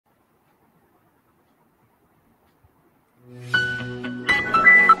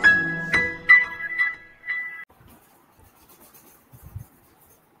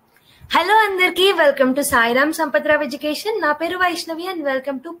welcome to Sairam Sampatrav Education. Na peru Vaishnavi and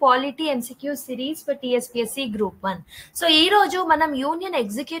welcome to Polity MCQ series for TSPSC Group-1. So ee roju manam Union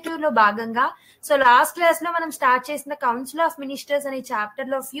Executive lo bhaganga so last class lo manam start chesina Council of Ministers ane chapter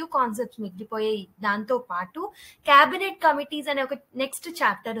lo few concepts migilipoyayi. Danto paatu cabinet committees ane oka next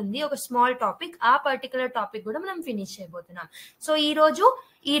chapter undi, oka small topic, aa particular topic kuda manam finish cheyabothunam. So ee roju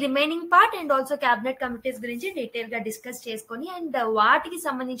ఈ remaining part and also cabinet committees గురించి detail గా discuss చేసుకొని and వాటికి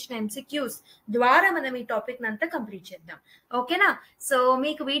సంబంధించిన MCQs ద్వారా మనం ఈ topic అంతా కంప్లీట్ చేద్దాం. ఓకేనా? సో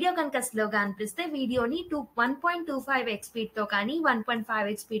మీకు వీడియో కనుక స్లోగా అనిపిస్తే వీడియోని 1.25x స్పీడ్ తో కానీ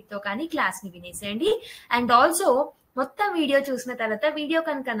 1.5x స్పీడ్ తో కానీ క్లాస్ ని వినేసేయండి. అండ్ ఆల్సో మొత్తం వీడియో చూసిన తర్వాత వీడియో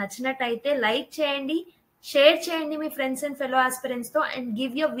కనుక నచ్చినట్టయితే లైక్ చేయండి, షేర్ చేయండి మీ ఫ్రెండ్స్ అండ్ ఫెలో ఆస్పిరెంట్స్ తో and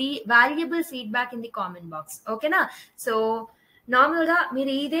give your valuable feedback in the comment box. ఓకేనా? సో నార్మల్ గా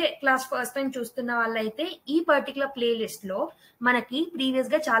మీరు ఇదే క్లాస్ ఫస్ట్ టైం చూస్తున్న వాళ్ళైతే ఈ పర్టికులర్ ప్లేలిస్ట్ లో మనకి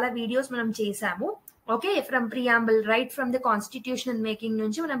ప్రీవియస్ గా చాలా వీడియోస్ మనం చేసాము. Okay, from preamble right from the constitutional making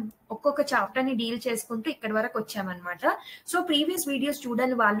నుంచి మనం ఒక్కొక్క చాప్టర్ ని డీల్ చేసుకుంటూ ఇక్కడ వరకు వచ్చామన్నమాట. సో ప్రీవియస్ వీడియోస్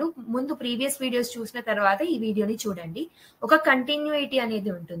చూడని వాళ్ళు ముందు ప్రీవియస్ వీడియోస్ చూసిన తర్వాత ఈ వీడియోని చూడండి. ఒక కంటిన్యూటీ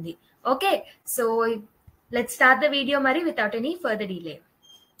అనేది ఉంటుంది. Okay, so let's start the video మరి without any further delay.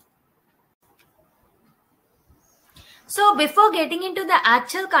 So before getting into the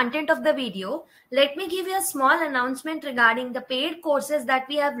actual content of the video, let me give you a small announcement regarding the paid courses that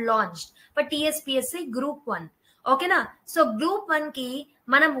we have launched for TSPSC Group-1. Okay na? So Group-1 ki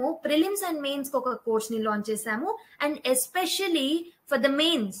manamu Prelims and Mains oka course ni launch chesamu and especially for the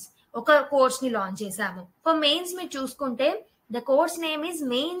Mains oka course ni launch chesamu. For Mains me chuskunte the course name is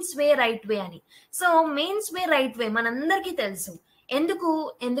Mains Way Right Way ani. So Mains Way Right Way manandarki telusu.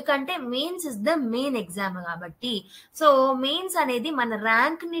 ఎందుకంటే mains is the main exam కాబట్టి. So mains అనేది మన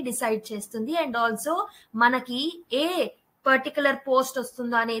rank ని decide చేస్తుంది and also మనకి ఏ particular post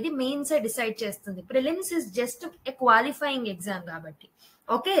వస్తుందో అనేది mains decide చేస్తుంది. Prelims is just a qualifying exam కాబట్టి.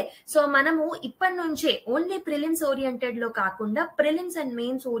 ఓకే, సో మనము ఇప్పటి నుంచే ఓన్లీ ప్రిలిమ్స్ ఓరియంటెడ్ లో కాకుండా ప్రిలిమ్స్ అండ్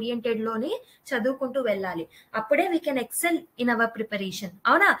మెయిన్స్ ఓరియంటెడ్ లోనే చదువుకుంటూ వెళ్ళాలి. అప్పుడే we can XL in our preparation.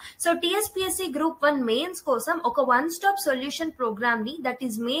 అవునా? సో TSPSC Group-1 మెయిన్స్ కోసం ఒక వన్ స్టాప్ సొల్యూషన్ ప్రోగ్రామ్ ని, that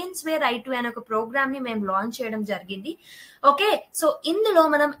is mains way right way అనే ఒక ప్రోగ్రామ్ ని మేము లాంచ్ చేయడం జరిగింది. ఓకే, సో ఇందులో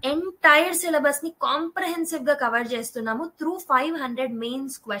మనం ఎంటైర్ సిలబస్ ని కాంప్రహెన్సివ్ గా కవర్ చేస్తున్నాము through 500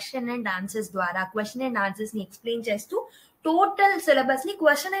 mains question and answers ద్వారా. క్వశ్చన్ అండ్ ఆన్సర్స్ ని ఎక్స్ప్లెయిన్ చేస్తూ టోటల్ సిలబస్ ని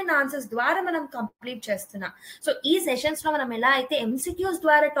క్వశ్చన్ అండ్ ఆన్సర్స్ ద్వారా మనం కంప్లీట్ చేస్తున్నాం. సో ఈ సెషన్స్ లో మనం ఎలా అయితే MCQs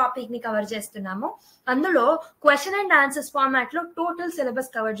ద్వారా టాపిక్ ని కవర్ చేస్తున్నామో అందులో క్వశ్చన్ అండ్ ఆన్సర్స్ ఫార్మాట్ లో టోటల్ సిలబస్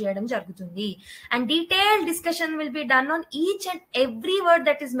కవర్ చేయడం జరుగుతుంది. And detail discussion will be done on each and every word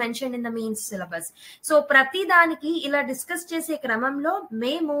that is mention in the mains syllabus. So ప్రతి దానికి ఇలా డిస్కస్ చేసే క్రమంలో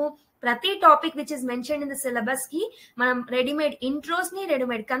మేము ప్రతి topic which is mention in the syllabus కి మనం రెడీమేడ్ ఇంట్రోస్ ని,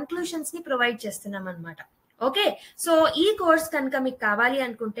 రెడీమేడ్ కన్క్లూషన్స్ ని ప్రొవైడ్ చేస్తున్నాం అనమాట. ఓకే, సో ఈ కోర్స్ కనుక మీకు కావాలి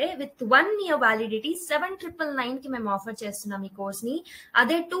అనుకుంటే విత్ 1 year వ్యాలిడిటీ 7,999 కి మేము ఆఫర్ చేస్తున్నాం ఈ కోర్స్ ని.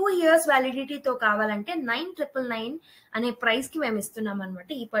 అదే 2 years వ్యాలిడిటీతో కావాలంటే 9,999 అనే ప్రైస్ కి మేము ఇస్తున్నాం అనమాట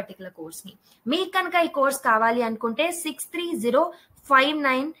ఈ పర్టికులర్ కోర్స్ ని. మీకు కనుక ఈ కోర్స్ కావాలి అనుకుంటే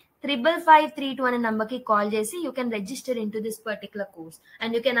 6305932532 అనే నంబర్ కి కాల్ చేసి you can register in to this particular course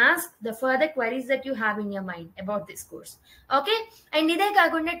and you can ask the further queries that you have in your mind about this course. Okay, and ఇదే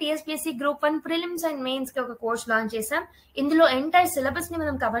కాకుండా TSPSC Group-1 prelims and mains కి ఒక course launch చేసాం. ఇందులో entire syllabus ని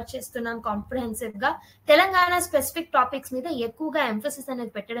మనం cover చేస్తున్నాం comprehensive గా. తెలంగాణ స్పెసిఫిక్ టాపిక్స్ మీద ఎక్కువగా ఎంఫసిస్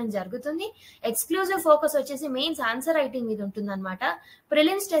అనేది పెట్టడం జరుగుతుంది. ఎక్స్క్లూజివ్ ఫోకస్ వచ్చేసి మెయిన్స్ ఆన్సర్ రైటింగ్ మీద ఉంటుంది అనమాట.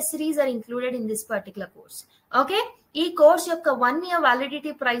 Prelims test series are included in this particular course. Okay, ఈ కోర్స్ యొక్క 1 year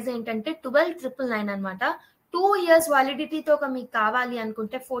వ్యాలిడిటీ ప్రైస్ ఏంటంటే 12,999 అనమాట. 2 years వ్యాలిడిటీతో మీకు కావాలి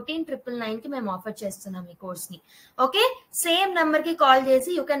అనుకుంటే 14,999 కి మేము ఆఫర్ చేస్తున్నాం ఈ కోర్స్ ని. ఓకే, సేమ్ నంబర్ కి కాల్ చేసి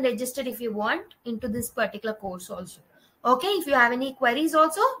you can register if you want in to this particular course also. Okay, if you have any queries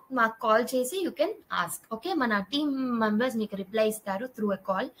also మాకు కాల్ చేసి యూ కెన్ ఆస్క్. ఓకే, మన టీమ్ మెంబర్స్ మీకు reply ఇస్తారు through a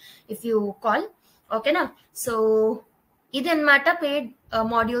call if you call. ఓకేనా? So ఇది అన్నమాట paid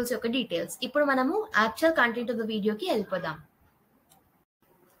modules యొక్క details. ఇప్పుడు మనము యాక్చువల్ కంటెంట్ ఆఫ్ ద వీడియోకి వెళ్ళిపోదాం.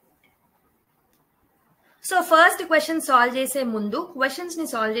 సో ఫస్ట్ క్వశ్చన్స్ ని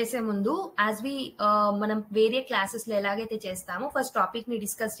సాల్వ్ చేసే ముందు యాజ్ వి మనం వేరే క్లాసెస్ లో ఎలాగైతే చేస్తామో ఫస్ట్ టాపిక్ ని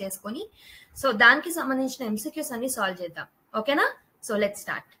డిస్కస్ చేసుకొని సో దానికి సంబంధించిన MCQs అన్ని సాల్వ్ చేద్దాం. ఓకేనా? So let's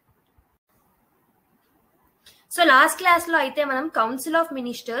start. So last class లో అయితే మనం council of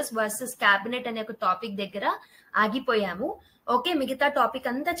ministers versus cabinet అనే ఒక టాపిక్ దగ్గర ఆగిపోయాము. ఓకే, మిగతా టాపిక్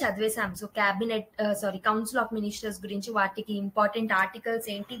అంతా చదివేసాం. సో కౌన్సిల్ ఆఫ్ మినిస్టర్స్ గురించి, వాటికి ఇంపార్టెంట్ ఆర్టికల్స్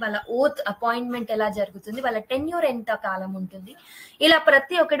ఏంటి, వాళ్ళ ఓత్ అపాయింట్మెంట్ ఎలా జరుగుతుంది, వాళ్ళ టెన్యూర్ ఎంత కాలం ఉంటుంది, ఇలా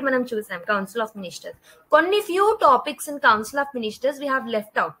ప్రతి ఒక్కటి మనం చూసాం కౌన్సిల్ ఆఫ్ మినిస్టర్స్. కొన్ని few topics in council of ministers we have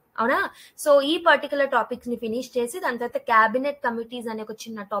left out. అవునా? సో ఈ పర్టికులర్ టాపిక్స్ ని ఫినిష్ చేసి దాని తర్వాత క్యాబినెట్ కమిటీస్ అనే ఒక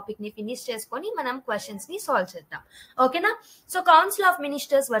చిన్న టాపిక్ ని ఫినిష్ చేసుకొని మనం క్వశ్చన్స్ ని సాల్వ్ చేద్దాం. ఓకేనా? So council of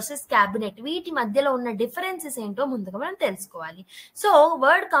ministers versus cabinet, వీటి మధ్యలో ఉన్న డిఫరెన్సెస్ ఏంటో ముందుగా మనం తెలుసుకోవాలి. So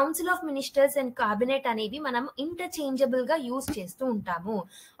word council of ministers and cabinet అనేవి మనం ఇంటర్చేంజబుల్ గా యూజ్ చేస్తూ ఉంటాము.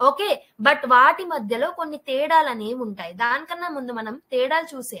 ఓకే, బట్ వాటి మధ్యలో కొన్ని తేడాలు అనేవి ఉంటాయి. దానికన్నా ముందు మనం తేడాలు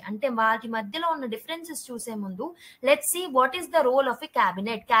చూసే, అంటే వాటి మధ్యలో ఉన్న డిఫరెన్సెస్ చూసే ముందు let's see what is the role of a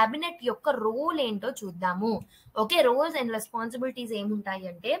cabinet. Cabinet యొక్క రోల్ ఏంటో చూద్దాము. ఓకే, రోల్స్ అండ్ రెస్పాన్సిబిలిటీస్ ఏముంటాయి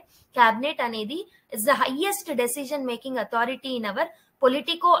అంటే, క్యాబినెట్ అనేది is the highest decision making authority in our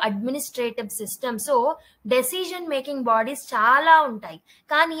Politico administrative system. So decision making bodies చాలా ఉంటాయి,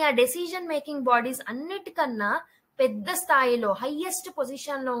 కానీ ఆ డెసిషన్ మేకింగ్ బాడీస్ అన్నిటికన్నా పెద్ద స్థాయిలో హైయెస్ట్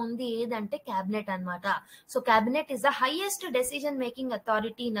పొజిషన్ లో ఉంది ఏదంటే క్యాబినెట్ అన్నమాట. So cabinet is the highest decision making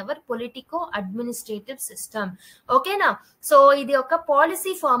authority in our Politico administrative system. ఓకేనా? సో ఇది ఒక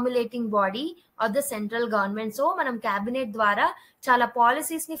policy formulating body of the central government. So మనం క్యాబినెట్ ద్వారా చాలా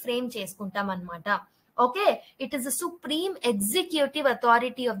పాలసీస్ ని ఫ్రేమ్ చేసుకుంటాం అన్నమాట. Okay, it is the supreme executive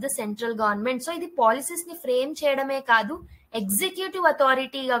authority of the central government. So ఇది పాలసీస్ ని ఫ్రేమ్ చేయడమే కాదు, ఎగ్జిక్యూటివ్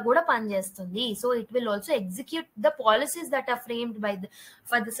అథారిటీగా కూడా పనిచేస్తుంది. So it will also execute the policies that are framed by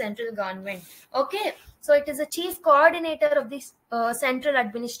for the central government. Okay, so it is the chief coordinator of the central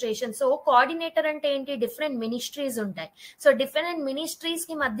administration. So coordinator అంటే ఏంటి? Different ministries ఉంటాయి. So different ministries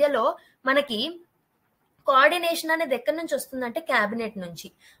కి మధ్యలో మనకి coordination అనేది ఎక్కడి నుంచి వస్తుందంటే క్యాబినెట్ నుంచి.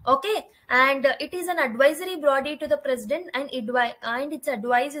 Okay, and it is an advisory body to the president and it's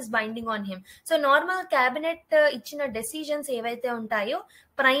advise is binding on him. So normal cabinet ఇచ్చిన డెసిజన్స్ ఏవైతే ఉంటాయో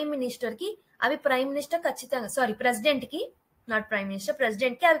ప్రైమ్ మినిస్టర్ కి, అవి ప్రైమ్ మినిస్టర్ ఖచ్చితంగా, సారీ ప్రెసిడెంట్ కి, నాట్ ప్రైమ్ మినిస్టర్,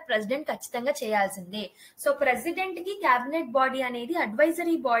 ప్రెసిడెంట్ కి, అవి president ఖచ్చితంగా చేయాల్సిందే. సో ప్రెసిడెంట్ కి క్యాబినెట్ బాడీ అనేది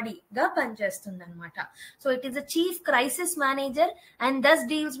అడ్వైజరీ బాడీగా పనిచేస్తుంది అనమాట. So it is the chief crisis manager and thus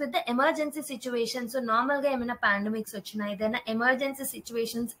deals with the emergency situation. So normal గా ఏమైనా పాండమిక్స్ వచ్చినా, ఏదైనా ఎమర్జెన్సీ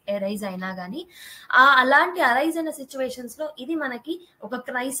సిచ్యువేషన్స్ అరైజ్ అయినా కానీ అలాంటి అరైజ్ అయిన సిచ్యువేషన్స్ లో ఇది మనకి ఒక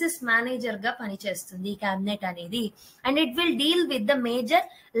క్రైసిస్ మేనేజర్ గా పనిచేస్తుంది క్యాబినెట్ అనేది. And it will deal with the major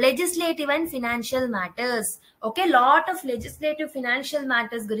legislative and financial matters. Okay, lot of legislative financial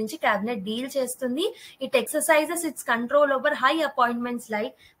matters గురించి క్యాబినెట్ డీల్ చేస్తుంది. It exercises it's control over high appointments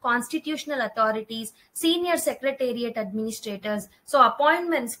like constitutional authorities, senior secretariat administrators. So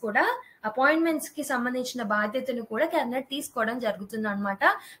appointments కి సంబంధించిన బాధ్యతను కూడా cabinet తీసుకోవడం జరుగుతుంది అనమాట.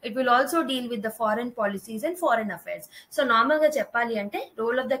 It will also deal with the foreign policies and foreign affairs. So normal గా చెప్పాలి అంటే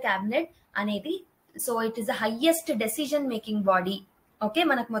రోల్ ఆఫ్ ద క్యాబినెట్ అనేది, so it is the highest decision making body. Okay,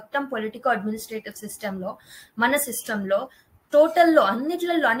 మనకు మొత్తం పొలిటికల్ అడ్మినిస్ట్రేటివ్ సిస్టంలో, మన సిస్టంలో టోటల్లో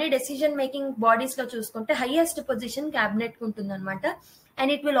అన్నిట్లలో, అన్ని డెసిషన్ మేకింగ్ బాడీస్ లో చూసుకుంటే హైయెస్ట్ పొజిషన్ క్యాబినెట్ కు ఉంటుంది అనమాట.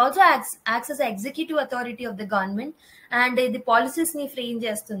 And it will also acts as executive authority of the government, and ఇది పాలసీస్ ని ఫ్రేమ్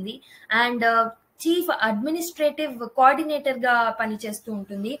చేస్తుంది, అండ్ చీఫ్ అడ్మినిస్ట్రేటివ్ కోఆర్డినేటర్ గా పనిచేస్తూ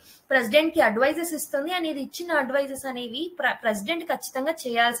ఉంటుంది. ప్రెసిడెంట్ కి అడ్వైజెస్ ఇస్తుంది, అండ్ ఇది ఇచ్చిన అడ్వైజెస్ అనేవి ప్రెసిడెంట్ ఖచ్చితంగా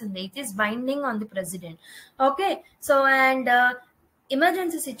చేయాల్సిందే. It is binding on the president. Okay, so and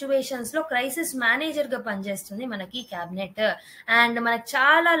emergency situations లో క్రైసిస్ మేనేజర్ గా పనిచేస్తుంది మనకి క్యాబినెట్. అండ్ మనకి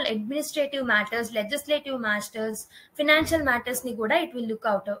చాలా administrative matters, legislative matters, financial matters ని కూడా it will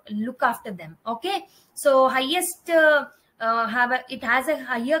look after them. Okay, so highest it has a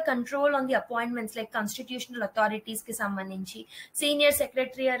higher control on the appointments like constitutional authorities కి సంబంధించి, సీనియర్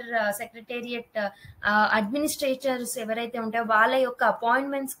సెక్రటేరియట్ అడ్మినిస్ట్రేటర్స్ ఎవరైతే ఉంటారో వాళ్ళ యొక్క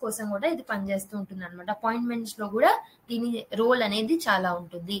అపాయింట్మెంట్స్ కోసం కూడా ఇది పనిచేస్తూ ఉంటుంది అనమాట. అపాయింట్మెంట్స్ లో కూడా దీని రోల్ అనేది చాలా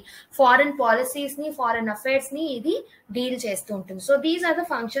ఉంటుంది. ఫారెన్ పాలసీస్ ని, ఫారెన్ అఫైర్స్ ని ఇది డీల్ చేస్తూ ఉంటుంది. So these are the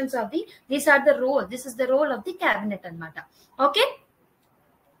functions of the, this is the role of the cabinet అనమాట. ఓకే,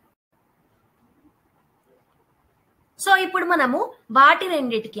 సో ఇప్పుడు మనము వాటి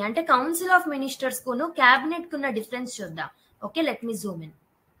రెండిటికి, అంటే కౌన్సిల్ ఆఫ్ మినిస్టర్స్ కును క్యాబినెట్ కున్న డిఫరెన్స్ చూద్దాం. Okay, let me Zoom in.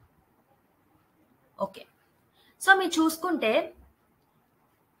 Okay, so మీరు చూసుకుంటే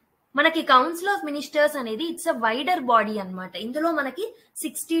మనకి కౌన్సిల్ ఆఫ్ మినిస్టర్స్ అనేది ఇట్స్ అ వైడర్ బాడీ అనమాట. ఇందులో మనకి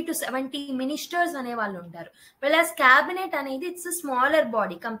 60 to 70 మినిస్టర్స్ అనే వాళ్ళు ఉంటారు. వెలాస్ క్యాబినెట్ అనేది it's smaller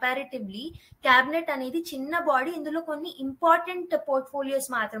body comparatively. Cabinet అనేది చిన్న బాడీ, ఇందులో కొన్ని ఇంపార్టెంట్ పోర్ట్ఫోలియోస్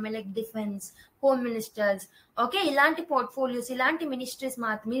మాత్రమే, like defence, home ministers, okay, ఇలాంటి పోర్ట్ఫోలియోస్, ఇలాంటి మినిస్టర్స్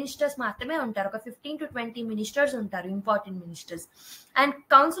మాత్రమే ఉంటారు. ఒక 15 to 20 మినిస్టర్స్ ఉంటారు, important ministers. And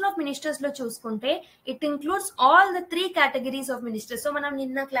council of ministers లో చూసుకుంటే it includes all the 3 categories of ministers. So మనం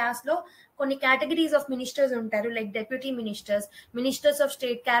నిన్న క్లాస్ లో కొన్ని కేటగిరీస్ ఆఫ్ మినిస్టర్స్ ఉంటారు, like deputy ministers, ministers of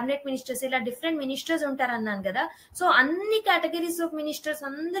state, cabinet ministers, ఇలా డిఫరెంట్ మినిస్టర్స్ ఉంటారు అన్నాను కదా. సో అన్ని కేటగిరీస్ ఆఫ్ మినిస్టర్స్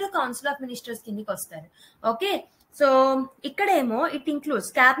అందరూ కౌన్సిల్ ఆఫ్ మినిస్టర్స్ కిందకి వస్తారు. ఓకే, సో ఇక్కడేమో it includes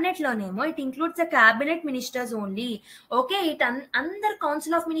cabinet లోనేమో it includes the cabinet ministers only. Okay, అందరు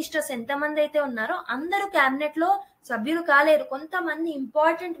కౌన్సిల్ ఆఫ్ మినిస్టర్స్ ఎంతమంది అయితే ఉన్నారో అందరూ క్యాబినెట్ లో సభ్యులు కాలేరు. కొంతమంది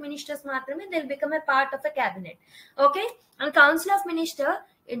ఇంపార్టెంట్ మినిస్టర్స్ మాత్రమే they will become a part of a cabinet. Okay, and council of minister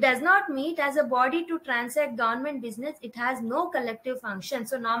it does not meet as a body to transact government business. It has no collective function.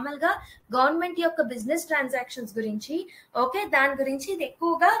 So normal ga government yokka business transactions gurinchi okay dan gurinchi ఇది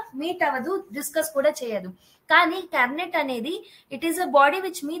ఎక్కువగా meet అవ్వదు, discuss కూడా చేయదు. కానీ cabinet అనేది it is a body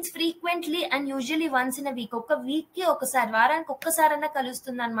which meets frequently and usually once in a week. ఒక week కి ఒకసారి, వారానికి ఒక్కసారన్నా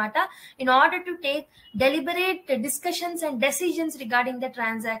కలుస్తుంది అనమాట, in order to take deliberate discussions and decisions regarding the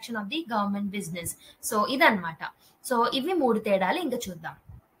transaction of the government business. So ఇదన్నమాట. So ఇవి 3 తేడాలు. ఇంకా చూద్దాం.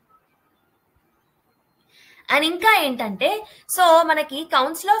 అండ్ ఇంకా ఏంటంటే, సో మనకి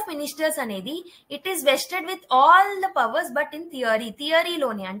కౌన్సిల్ ఆఫ్ మినిస్టర్స్ అనేది it is vested with all the powers but in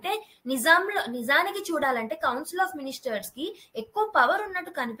థియరీలోనే, అంటే నిజానికి చూడాలంటే కౌన్సిల్ ఆఫ్ మినిస్టర్స్ కి ఎక్కువ పవర్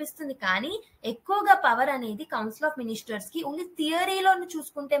ఉన్నట్టు కనిపిస్తుంది, కానీ ఎక్కువగా పవర్ అనేది కౌన్సిల్ ఆఫ్ మినిస్టర్స్ కి ఓన్లీ థియరీలో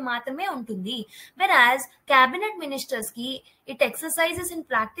చూసుకుంటే మాత్రమే ఉంటుంది. వెరాజ్ క్యాబినెట్ మినిస్టర్స్ కి it exercises in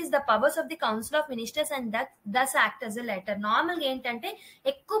practice the powers of the council of ministers and thus act as a letter. నార్మల్గా ఏంటంటే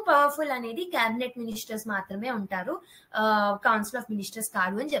ఎక్కువ పవర్ఫుల్ అనేది క్యాబినెట్ మినిస్టర్స్ మాత్రమే ఉంటారు, కౌన్సిల్ ఆఫ్ మినిస్టర్స్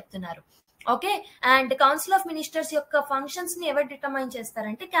కాదు అని చెప్తున్నారు. Okay, and council of ministers యొక్క ఫంక్షన్స్ ని ఎవరు డిటర్మైన్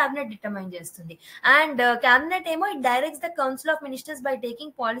చేస్తారంటే క్యాబినెట్ డిటర్మైన్ చేస్తుంది. అండ్ క్యాబినెట్ ఏమో it directs the council of ministers by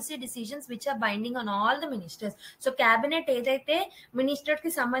taking policy decisions which are binding on all the ministers. So cabinet ఏదైతే మినిస్టర్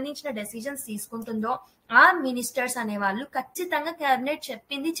కి సంబంధించిన decisions తీసుకుంటుందో ఆ మినిస్టర్స్ అనే వాళ్ళు ఖచ్చితంగా క్యాబినెట్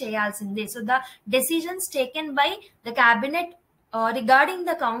చెప్పింది చేయాల్సిందే. So the decisions taken by the cabinet regarding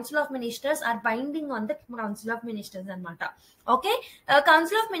the council of ministers are binding on the council of ministers anamata. Okay,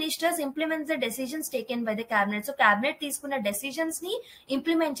 council of ministers implements the decisions taken by the cabinet. So cabinet తీసుకున్న decisions ని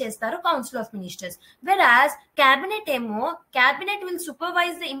implement చేస్తారు council of ministers, whereas cabinet will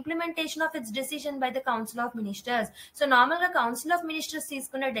supervise the implementation of its decision by the council of ministers. So normal గా council of ministers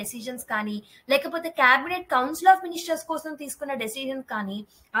తీసుకున్న decisions కానీ లేకపోతే cabinet council of ministers కోసం తీసుకున్న decisions కానీ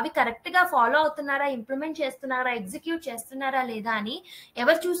అవి కరెక్ట్ గా ఫాలో అవుతున్నారా, ఇంప్లిమెంట్ చేస్తున్నారా, ఎగ్జిక్యూట్ చేస్తున్నారా లేదా అని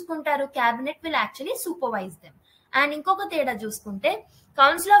ఎవరు చూసుకుంటారు? Cabinet will actually supervise them. And ఇంకొక తేడా చూసుకుంటే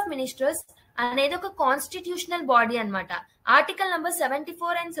కౌన్సిల్ ఆఫ్ మినిస్టర్స్ అనేది ఒక కాన్స్టిట్యూషనల్ బాడీ అన్నమాట. ఆర్టికల్ నంబర్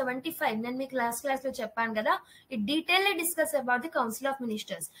 74 and 75 నేను మీకు క్లాస్ లో చెప్పాను కదా, it detailly discuss about the council of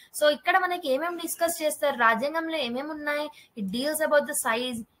ministers. So ఇక్కడ మనకి ఏమేమి డిస్కస్ చేస్తారు, రాజ్యాంగంలో ఏమేమి ఉన్నాయి, it deals about the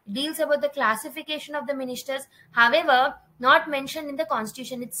size, deals about the classification of the ministers, however not mentioned in the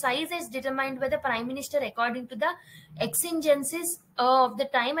constitution. Its size is determined by the prime minister according to the exigencies of the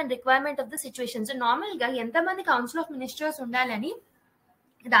time and requirement of the situation. So normal ga enta mandi council of ministers undalani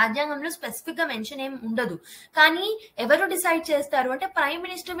రాజ్యాంగంలో specific గా mention ఏం ఉండదు, కానీ ఎవరు decide చేస్తారు అంటే prime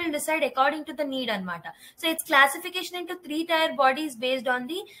minister will decide according to the need అనమాట. So it's classification into 3 tier bodies based on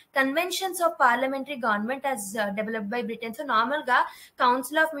the conventions of parliamentary government as developed by Britain. So normal గా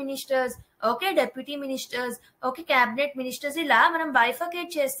council of ministers, okay, deputy ministers, okay, cabinet ministers, ఇలా మనం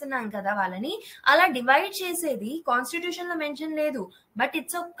bifurcate చేస్తున్నాం కదా వాళ్ళని. అలా divide చేసేది constitution లో mention లేదు, బట్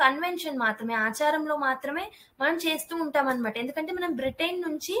ఇట్స్ ఒక కన్వెన్షన్ మాత్రమే, ఆచారంలో మాత్రమే మనం చేస్తూ ఉంటాం అనమాట. ఎందుకంటే మనం బ్రిటన్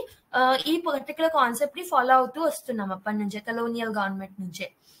నుంచి ఈ పర్టికులర్ కాన్సెప్ట్ ని ఫాలో అవుతూ వస్తున్నాం అప్పటి నుంచే, కలోనియల్ గవర్నమెంట్ నుంచే.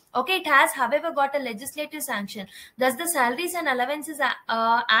 Okay, it has however got a legislative sanction. Thus the Salaries and Allowances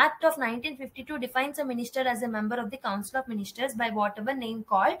Act of 1952 defines a minister as a member of the Council of Ministers by whatever name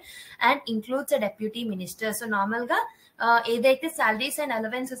called and includes a deputy minister. So normal ga ఏదైతే salaries and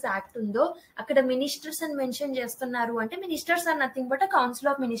allowances act ఉందో అక్కడ ministers అని mention చేస్తున్నారు అంటే ministers are nothing but council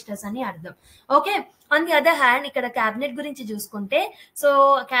of ministers అని అర్థం. Okay, on the other hand ఇక్కడ cabinet గురించి చూసుకుంటే, సో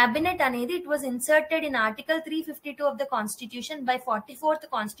క్యాబినెట్ అనేది it was inserted in article 352 of the constitution by 44th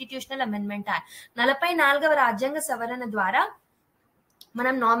constitutional amendment act. 44వ రాజ్యాంగ సవరణ ద్వారా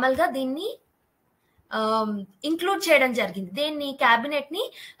మనం నార్మల్ గా దీన్ని ఇంక్లూడ్ చేయడం జరిగింది. దీన్ని క్యాబినెట్ ని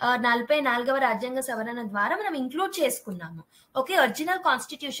 44వ రాజ్యాంగ సవరణ ద్వారా మనం ఇంక్లూడ్ చేసుకున్నాము. ఓకే, ఒరిజినల్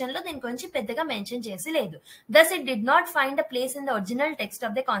కాన్స్టిట్యూషన్ లో దీని గురించి పెద్దగా మెన్షన్ చేసి లేదు. దస్ it did not find a place in the original text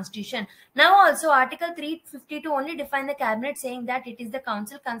of the constitution. Now also article 352 only define the cabinet saying that it is the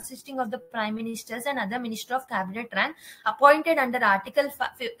council consisting of the prime ministers and other minister of cabinet rank appointed under article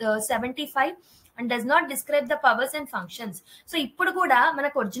 75 and does not describe the powers and functions. So ఇప్పుడు కూడా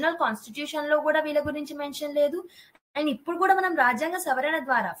మనకు original constitution లో కూడా వీళ్ళ గురించి mention లేదు, and ఇప్పుడు కూడా మనం రాజ్యాంగ సవరణ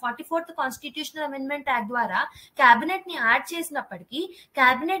ద్వారా 44th కాన్స్టిట్యూషనల్ అమెండ్మెంట్ యాక్ట్ ద్వారా క్యాబినెట్ ని యాడ్ చేసినప్పటికీ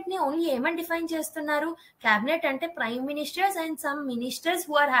క్యాబినెట్ ని ఓన్లీ ఏమని డిఫైన్ చేస్తున్నారు? క్యాబినెట్ అంటే prime ministers and some ministers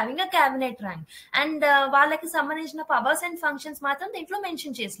who are having a cabinet rank, and వాళ్ళకి సంబంధించిన పవర్స్ అండ్ ఫంక్షన్స్ మాత్రం దీంట్లో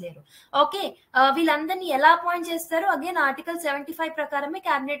మెన్షన్ చేసలేరు. ఓకే, వీళ్ళందరినీ ఎలా అపాయింట్ చేస్తారు? అగైన్ ఆర్టికల్ 75 ప్రకారమే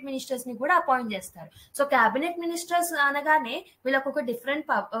క్యాబినెట్ మినిస్టర్స్ ని కూడా అపాయింట్ చేస్తారు. సో క్యాబినెట్ మినిస్టర్స్ అనగానే వీళ్ళకి ఒక డిఫరెంట్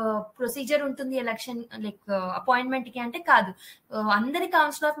ప్రొసీజర్ ఉంటుంది ఎలక్షన్ లైక్ అపాయింట్మెంట్ కి అంటే కాదు. అందరి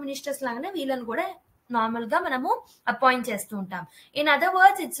కౌన్సిల్ ఆఫ్ మినిస్టర్స్ లాగానే వీళ్ళని కూడా నార్మల్ గా మనము అపాయింట్ చేస్తూ ఉంటాం. In other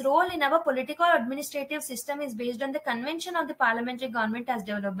words, it's role in our political administrative system is based on the convention of the parliamentary government as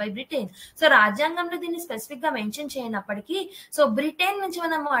developed by Britain. So రాజ్యాంగంలో దీన్ని స్పెసిఫిక్ గా మెన్షన్ చేయనప్పటికీ సో బ్రిటన్ నుంచి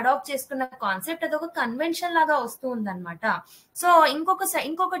మనం అడాప్ట్ చేసుకున్న కాన్సెప్ట్ అది ఒక కన్వెన్షన్ లాగా వస్తూ ఉందన్నమాట. సో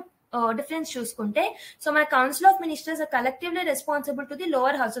ఇంకొక డిఫరెన్స్ చూసుకుంటే, సో మన council of ministers are collectively responsible to the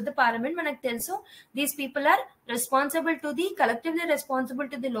lower house of the parliament. మనకు తెలుసు these people are responsible to the collectively responsible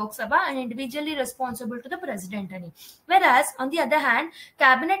to the Lok Sabha and individually responsible to the president అని. Whereas on the other hand,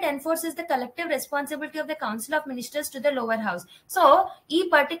 cabinet enforces the collective responsibility of the council of ministers to the lower house. So ఈ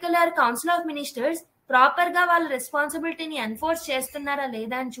particular council of ministers proper గా వాళ్ళ రెస్పాన్సిబిలిటీని enforce చేస్తున్నారా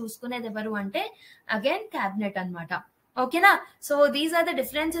లేదా అని చూసుకునేది ఎవరు అంటే అగైన్ క్యాబినెట్ అన్నమాట. ఓకేనా? So these are the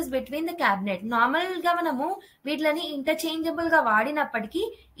differences between the cabinet. Normal గా మనము వీటిని ఇంటర్చేంజబుల్ గా వాడినప్పటికీ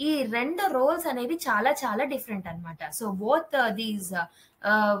ఈ రెండు రోల్స్ అనేవి చాలా చాలా డిఫరెంట్ అన్నమాట. So both these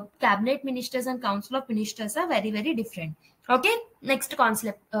cabinet ministers and council of ministers are very very different. Okay, next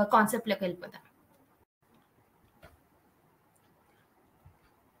concept లోకి వెళ్ళిపోతాం.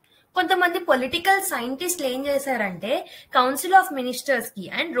 కొంతమంది పొలిటికల్ సైంటిస్టులు ఏం చేశారంటే కౌన్సిల్ ఆఫ్ మినిస్టర్స్ కి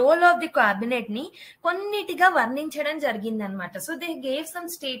and role of the cabinet ని కొన్నిటిగా వర్ణించడం జరిగింది అనమాట. So they gave some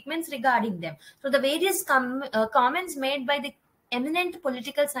statements regarding them. So the various comments made by the eminent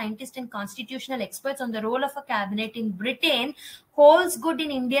political scientists and constitutional experts on the role of a cabinet in Britain holds good in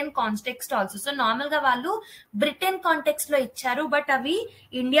Indian context also. So normal గా వాళ్ళు Britain context లో ఇచ్చారు, but అవి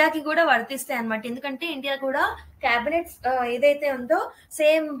ఇండియాకి కూడా వర్తిస్తాయి అనమాట. ఎందుకంటే ఇండియా కూడా క్యాబినెట్ ఏదైతే ఉందో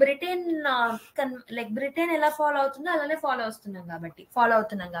సేమ్ బ్రిటన్ లైక్ బ్రిటన్ ఎలా ఫాలో అవుతుందో అలానే ఫాలో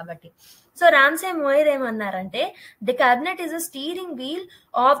అవుతున్నాం కాబట్టి. సో రామ్సే మోయర్ ఏమన్నారంటే the cabinet is a steering wheel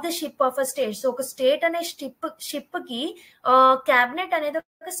of the ship of a state. So ఒక స్టేట్ అనే షిప్ కి క్యాబినెట్ అనేది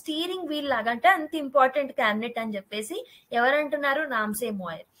ఒక స్టీరింగ్ వీల్ లాగా, అంటే అంత ఇంపార్టెంట్ క్యాబినెట్ అని చెప్పేసి ఎవరంటున్నారు? Ramsay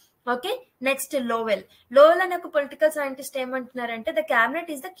Moyar. Okay, next Lowell అనే ఒక పొలిటికల్ సైంటిస్ట్ ఏమంటున్నారంటే the cabinet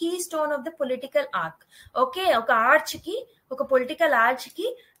is the key stone of the political arc. Okay, ఒక పొలిటికల్ ఆర్చ్ కి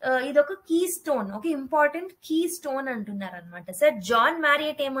ఇది ఒక కీ స్టోన్, ఒక ఇంపార్టెంట్ కీ స్టోన్ అంటున్నారు అనమాట. సార్ జాన్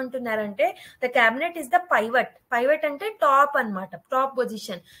మ్యారియట్ ఏమంటున్నారంటే the cabinet is the pivot అంటే టాప్ అన్నమాట, top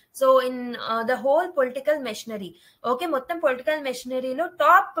position. So in the whole political machinery. Okay, మొత్తం పొలిటికల్ మెషినరీలో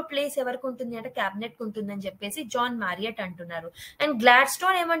టాప్ ప్లేస్ ఎవరికి ఉంటుంది అంటే క్యాబినెట్ కి ఉంటుంది అని చెప్పేసి జాన్ మ్యారియట్ అంటున్నారు. అండ్ గ్లాడ్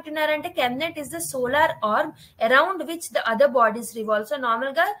స్టోన్ ఏమంటున్నారంటే cabinet is the solar arm around which the other bodies revolve. So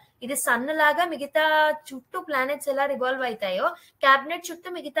normal గా ఇది సన్ లాగా మిగతా చుట్టూ ప్లానెట్స్ ఎలా రివాల్వ్ అవుతాయో క్యాబినెట్ చుట్టూ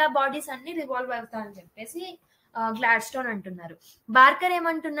మిగతా బాడీస్ అన్ని రివాల్వ్ అవుతాయని చెప్పేసి గ్లాడ్ స్టోన్ అంటున్నారు. బార్కర్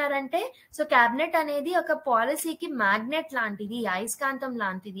ఏమంటున్నారంటే సో క్యాబినెట్ అనేది ఒక పాలసీకి మ్యాగ్నెట్ లాంటిది, అయస్కాంతం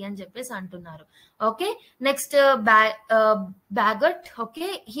లాంటిది అని చెప్పేసి అంటున్నారు. Okay, next బ్యాగట్. Okay,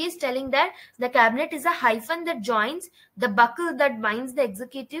 he's telling that the cabinet is a hyphen that joins the buckle that binds the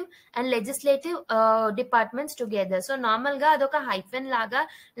executive and legislative departments together. So normal గా అదొక హైఫెన్ లాగా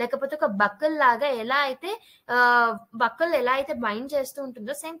లేకపోతే ఒక బక్కల్ లాగా ఎలా అయితే బైండ్ చేస్తూ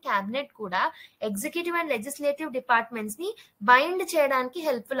ఉంటుందో సేమ్ క్యాబినెట్ కూడా ఎగ్జిక్యూటివ్ అండ్ లెజిస్లేటివ్ డిపార్ట్మెంట్స్ ని బైండ్ చేయడానికి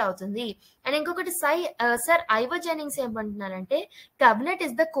హెల్ప్ఫుల్ అవుతుంది. అండ్ ఇంకొకటి సర్ ఐవర్ జెన్నింగ్స్ ఏమంటున్నారంటే cabinet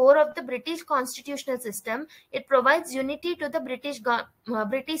is the core of the British constitutional system. It provides unity to the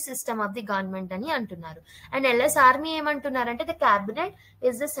British system of the government అని అంటున్నారు. అండ్ ఎల్ఎస్ ఆర్మీ ఏమంటున్నారంటే the cabinet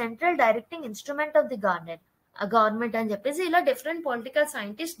is the central directing instrument of the government అని చెప్పేసి ఇలా different political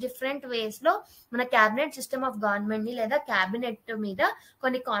scientist different ways లో మన cabinet system of government ని లేదా క్యాబినెట్ మీద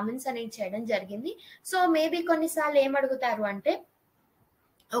కొన్ని కామెంట్స్ అనేవి చేయడం జరిగింది. సో మేబీ కొన్నిసార్లు ఏం అడుగుతారు అంటే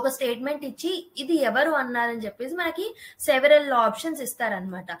ఒక స్టేట్మెంట్ ఇచ్చి ఇది ఎవరు అన్నారని చెప్పేసి మనకి సెవెరల్ ఆప్షన్స్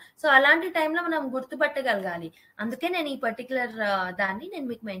ఇస్తారనమాట. సో అలాంటి టైంలో మనం గుర్తుపట్టగలగాలి. అందుకే నేను ఈ పర్టికులర్ దాన్ని నేను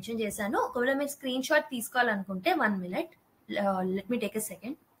మీకు మెన్షన్ చేశాను. ఒకవేళ మీరు స్క్రీన్ షాట్ తీసుకోవాలనుకుంటే 1 minute, let me take a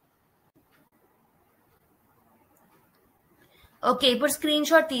second. Okay, ఇప్పుడు స్క్రీన్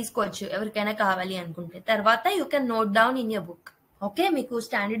షాట్ తీసుకోవచ్చు ఎవరికైనా కావాలి అనుకుంటే. తర్వాత you can note down in your book. Okay, మీకు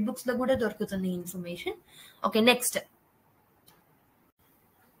స్టాండర్డ్ బుక్స్ లో కూడా దొరుకుతుంది ఇన్ఫర్మేషన్. ఓకే, నెక్స్ట్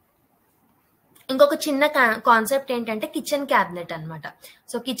ఇంకొక చిన్న కాన్సెప్ట్ ఏంటంటే కిచెన్ క్యాబినెట్ అన్నమాట.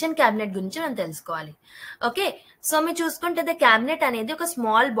 సో కిచెన్ క్యాబినెట్ గురించి మనం తెలుసుకోవాలి. ఓకే, సో మీరు చూసుకుంటే ద క్యాబినెట్ అనేది ఒక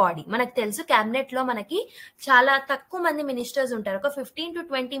స్మాల్ బాడీ. మనకు తెలుసు క్యాబినెట్ లో మనకి చాలా తక్కువ మంది మినిస్టర్స్ ఉంటారు, ఒక 15 to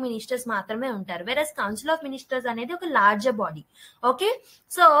 20 మినిస్టర్స్ మాత్రమే ఉంటారు. వెరస్ కౌన్సిల్ ఆఫ్ మినిస్టర్స్ అనేది ఒక larger body. Okay,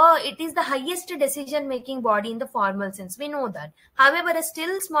 so it is the highest decision making body in the formal sense, we know that. However, a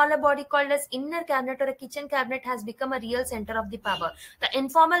still smaller body called as inner cabinet or a kitchen cabinet has become a real center of the power. The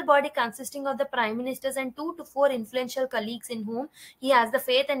informal body consisting of the prime ministers and 2 to 4 influential colleagues in whom he has the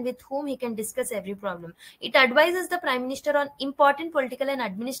faith and with whom he can discuss every problem. It advises the prime minister on important political and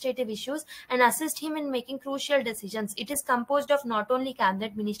administrative issues and assists him in making crucial decisions. It is composed of not only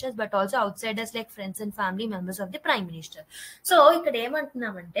cabinet ministers but also outsiders like friends and family members of the prime minister. So ikkada em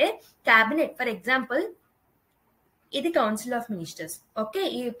antunnamante cabinet, for example, ఇది council of ministers. Okay,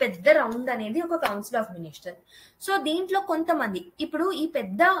 ఈ పెద్ద round అనేది ఒక council of minister. So దీంట్లో కొంతమంది ఇప్పుడు ఈ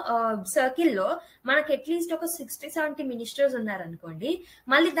పెద్ద సర్కిల్లో మనకి అట్లీస్ట్ ఒక 60-70 మినిస్టర్స్ ఉన్నారనుకోండి.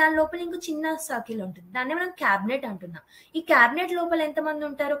 మళ్ళీ దాని లోపల ఇంకో చిన్న సర్కిల్ ఉంటుంది, దాన్ని మనం క్యాబినెట్ అంటున్నాం. ఈ క్యాబినెట్ లోపల ఎంతమంది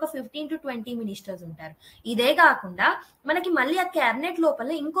ఉంటారు? ఒక 15 to 20 మినిస్టర్స్ ఉంటారు. ఇదే కాకుండా మనకి మళ్ళీ ఆ క్యాబినెట్ లోపల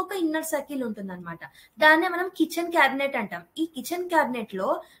ఇంకొక ఇన్నర్ సర్కిల్ ఉంటుంది అనమాట. దాన్నే మనం కిచెన్ క్యాబినెట్ అంటాం. ఈ కిచెన్ క్యాబినెట్ లో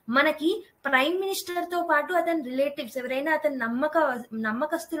మనకి ప్రైమ్ మినిస్టర్ తో పాటు అతని రిలేటివ్స్ ఎవరైనా, అతని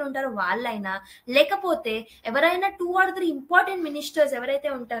నమ్మకస్తులు ఉంటారో వాళ్ళైనా, లేకపోతే ఎవరైనా 2 or 3 ఇంపార్టెంట్ మినిస్టర్స్ ఎవరైతే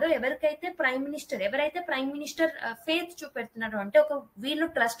ఉంటారో, ఎవరైతే ప్రైమ్ మినిస్టర్ ఫేత్ చూపెడుతున్నారో, అంటే ఒక వీళ్ళు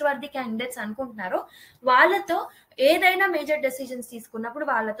ట్రస్ట్ వర్ది క్యాండిడేట్స్ అనుకుంటున్నారో వాళ్ళతో ఏదైనా మేజర్ డెసిషన్స్ తీసుకున్నప్పుడు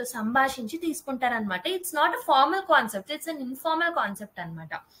వాళ్ళతో సంభాషించి తీసుకుంటారనమాట. It's not a formal concept, it's an informal concept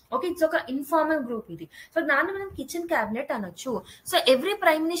అనమాట. ఓకే, ఇట్స్ ఒక ఇన్ఫార్మల్ గ్రూప్ ఇది. సో దాన్ని మనం కిచెన్ క్యాబినెట్ అనొచ్చు. So every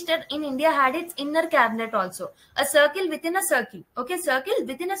prime minister in India had it's inner cabinet also, a circle with in a circle. Okay, circle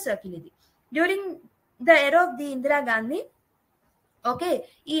with in a circle ఇది during the era of the Indira Gandhi. Okay,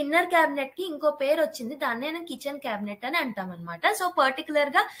 ఈ inner cabinet కి ఇంకో పేరు వచ్చింది, దాన్ని నేను kitchen cabinet అని అంటాం అనమాట. సో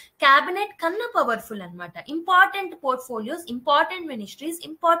పర్టికులర్ గా క్యాబినెట్ కన్నా పవర్ఫుల్ అనమాట. Important portfolios, important ministries,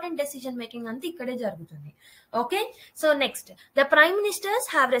 important decision making అంతా ఇక్కడే జరుగుతుంది. Okay, so next the prime ministers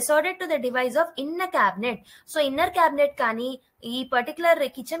have రెసార్టెడ్ to the device of inner cabinet. So inner cabinet కానీ ఈ పర్టికులర్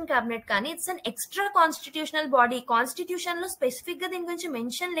కిచెన్ క్యాబినెట్ కానీ it's an extra constitutional body. Constitution లో specific గా దీని గురించి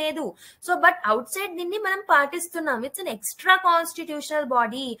మెన్షన్ లేదు. సో బట్ అవుట్ సైడ్ దీన్ని మనం పాటిస్తున్నాం. It's an extra constitutional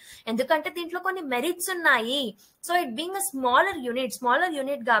body, ఎందుకంటే దీంట్లో కొన్ని మెరిట్స్ ఉన్నాయి. So it being a smaller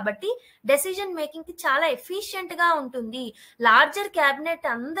unit కాబట్టి డెసిజన్ మేకింగ్ కి చాలా ఎఫిషియెంట్ గా ఉంటుంది. లార్జర్ క్యాబినెట్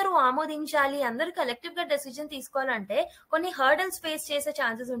అందరూ ఆమోదించాలి, అందరూ కలెక్టివ్ గా డెసిజన్ తీసుకోవాలంటే కొన్ని హర్డల్స్ ఫేస్ చేసే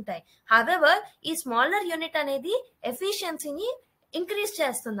ఛాన్సెస్ ఉంటాయి. హవెవర్ ఈ స్మాలర్ యూనిట్ అనేది ఎఫిషియన్సీని ఇంక్రీజ్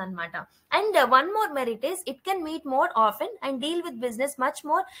చేస్తుంది అనమాట. And one more merit is it can meet more often and deal with business much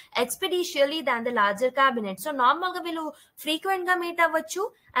more ఎక్స్పెడిషియలీ than the larger cabinet. So normal గా వీళ్ళు ఫ్రీక్వెంట్ గా మీట్ అవ్వచ్చు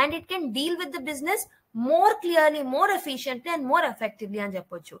and it can deal with the business more clearly, more efficiently and more effectively అని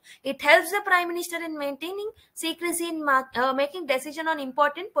చెప్పొచ్చు. It helps the prime minister in maintaining secrecy in making decision on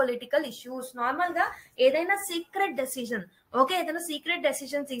important political issues. Normal గా ఏదైనా secret decision, okay, ఏదైనా secret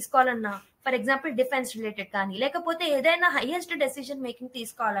decision తీసుకోవాలన్నా, for example defence related కానీ, లేకపోతే ఏదైనా highest decision making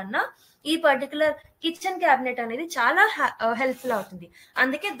తీసుకోవాలన్నా ఈ పర్టికులర్ కిచెన్ క్యాబినెట్ అనేది చాలా హెల్ప్ఫుల్ అవుతుంది.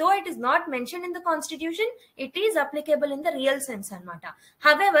 అందుకే though it is not mention in the constitution, it is applicable in the real sense అనమాట.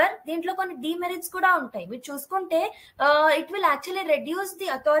 హవెవర్ దీంట్లో కొన్ని డిమెరిట్స్ కూడా ఉంటాయి. మీరు చూసుకుంటే it will actually reduce the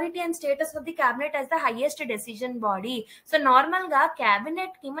authority and status of the cabinet as the highest decision body. So normal గా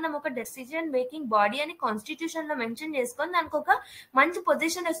cabinet కి మనం ఒక డెసిజన్ మేకింగ్ బాడీ అని కాన్స్టిట్యూషన్ లో మెన్షన్ చేసుకొని దానికి ఒక మంచి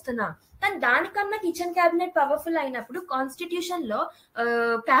పొజిషన్ ఇస్తున్నాం. కానీ దానికన్నా కిచెన్ క్యాబినెట్ పవర్ఫుల్ అయినప్పుడు కాన్స్టిట్యూషన్ లో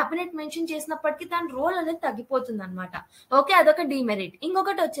క్యాబినెట్ మెన్షన్ చేసినప్పటికీ దాని రోల్ అనేది తగ్గిపోతుంది అనమాట. ఓకే, అదొక డిమెరిట్.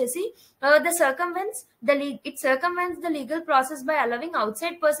 ఇంకొకటి వచ్చేసి it circumvents the legal process by allowing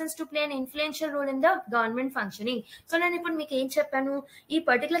outside persons to play an influential role in the government functioning. So నేను ఇప్పుడు మీకు ఏం చెప్పాను, ఈ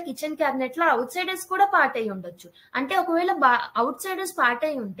పర్టికులర్ కిచెన్ క్యాబినెట్ లో అవుట్ సైడర్స్ కూడా పార్ట్ అయి ఉండొచ్చు. అంటే ఒకవేళ అవుట్ సైడర్స్ పార్ట్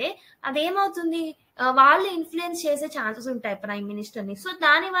అయి ఉంటే అదేమవుతుంది, వాళ్ళు ఇన్ఫ్లుయెన్స్ చేసే ఛాన్సెస్ ఉంటాయి ప్రైమ్ మినిస్టర్ ని. సో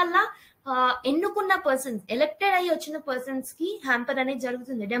దాని వల్ల ఎన్నుకున్న పర్సన్స్, ఎలక్టెడ్ అయ్యి వచ్చిన పర్సన్స్ కి హ్యాంపర్ అనేది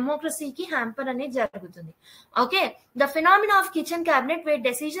జరుగుతుంది, డెమోక్రసీకి హ్యాంపర్ అనేది జరుగుతుంది. Okay, the phenomena of kitchen cabinet wear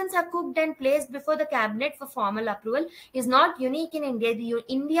decisions are cooked and placed before the cabinet for formal approval is not unique in India. ఇది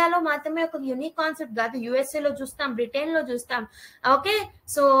ఇండియాలో మాత్రమే ఒక యూనిక్ కాన్సెప్ట్ కాదు, యుఎస్ఏ లో చూస్తాం, బ్రిటన్ లో చూస్తాం. Okay,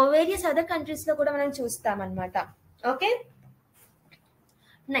 so various other countries లో కూడా మనం చూస్తాం అనమాట. Okay,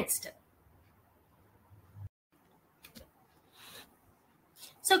 next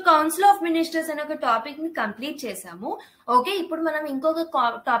so council of ministers అనే ఒక టాపిక్ ని కంప్లీట్ చేసాము. ఓకే, ఇప్పుడు మనం ఇంకొక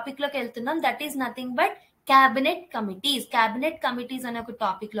టాపిక్ లోకి వెళ్తున్నాం, that is nothing but cabinet committees అనే ఒక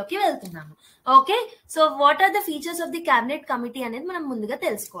టాపిక్ లోకి వెళ్తున్నాము. Okay, so what are the features of the cabinet committee అనేది మనం ముందుగా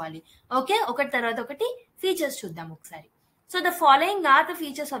తెలుసుకోవాలి. ఓకే, ఒకటి తర్వాత ఒకటి ఫీచర్స్ చూద్దాం ఒకసారి. So the following are the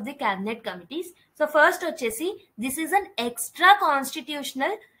features of the cabinet committees. So first వచ్చేసి this is an extra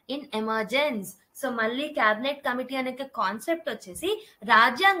constitutional in emergence. So మళ్ళీ క్యాబినెట్ కమిటీ అనే కాన్సెప్ట్ వచ్చేసి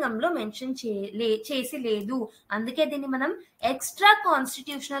రాజ్యాంగంలో మెన్షన్ చేసి లేదు, అందుకే దీన్ని మనం ఎక్స్ట్రా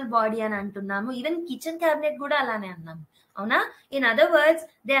కాన్స్టిట్యూషనల్ బాడీ అని అంటున్నాము. ఈవెన్ కిచెన్ క్యాబినెట్ కూడా అలానే అన్నాము, అవునా? In other words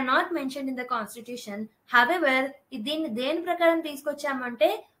they are not mention in the constitution. However దీన్ని దేని ప్రకారం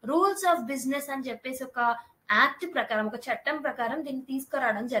తీసుకొచ్చామంటే రూల్స్ ఆఫ్ బిజినెస్ అని చెప్పేసి ఒక యాక్ట్ ప్రకారం, ఒక చట్టం ప్రకారం దీన్ని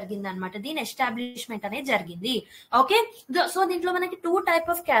తీసుకురావడం జరిగింది అనమాట. దీని ఎస్టాబ్లిష్మెంట్ అనేది జరిగింది. ఓకే, సో దీంట్లో మనకి 2 టైప్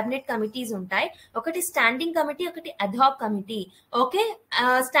ఆఫ్ క్యాబినెట్ కమిటీస్ ఉంటాయి. ఒకటి స్టాండింగ్ కమిటీ, ఒకటి ad hoc committee. Okay,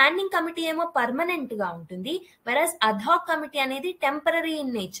 standing committee ఏమో పర్మనెంట్ గా ఉంటుంది, వెరస్ అడ్హాక్ కమిటీ అనేది temporary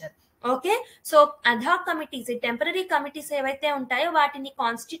in nature. Okay, so ad hoc committees, temporary committees ఏవైతే ఉంటాయో వాటిని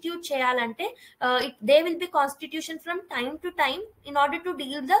కాన్స్టిట్యూట్ చేయాలంటే they will be constitution from time to time in order to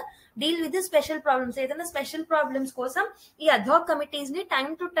deal with the special problems. ఏదైనా special problems కోసం ఈ అడ్హాక్ కమిటీస్ ని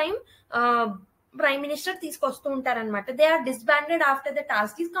time to time prime minister తీసుకొస్తూ ఉంటారనమాట. They are డిస్బాండెడ్ after the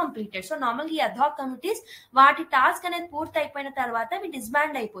task is completed. So normal ఈ ad hoc committees వాటి task అనేది పూర్తి అయిపోయిన తర్వాత అవి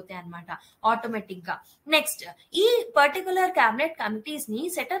డిస్బాండ్ అయిపోతాయి అనమాట ఆటోమేటిక్ గా. నెక్స్ట్, ఈ పర్టికులర్ క్యాబినెట్ కమిటీస్ ని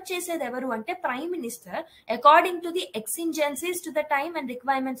సెటప్ చేసేది ఎవరు అంటే prime minister, according to the ఎక్సింజెన్సీస్ to the time and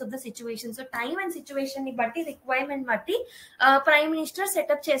requirements of the situation. So time and situation ని బట్టి, రిక్వైర్మెంట్ బట్టి ప్రైమ్ మినిస్టర్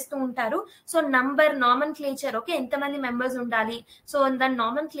సెటప్ చేస్తూ ఉంటారు. సో నంబర్, నామన్ క్లేచర్, ఓకే, ఎంతమంది మెంబర్స్ ఉండాలి, సో దాని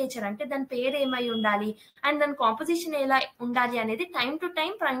నామన్ క్లేచర్ అంటే దాని పేరు ఏమై ఉండాలి అండ్ దాని కాంపోజిషన్ ఎలా ఉండాలి అనేది time to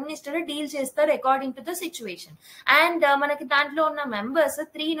time prime minister deal చేస్తారు according to the situation. And మనకి దాంట్లో ఉన్న మెంబర్స్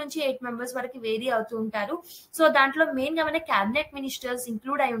 3 నుంచి 8 మెంబర్స్ వరకు వేరీ అవుతూ ఉంటారు. సో దాంట్లో మెయిన్ గా మన క్యాబినెట్ మినిస్టర్స్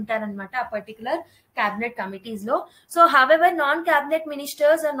ఇంక్లూడ్ అయి ఉంటారనమాట ఆ పర్టికులర్ cabinet committees లో. So however non-cabinet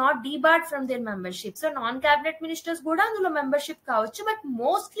ministers are not debarred from their membership. So non-cabinet ministers కూడా అందులో మెంబర్షిప్ కావచ్చు, బట్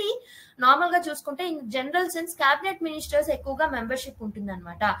మోస్ట్లీ నార్మల్ గా చూసుకుంటే in general sense cabinet ministers ఎక్కువగా మెంబర్షిప్ ఉంటుంది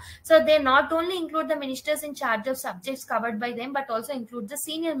అనమాట. So they not only include the ministers in charge of subjects covered by them but also include the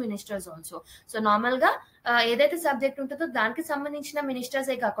senior ministers also. So normal గా ఏదైతే subject ఉంటుందో దానికి సంబంధించిన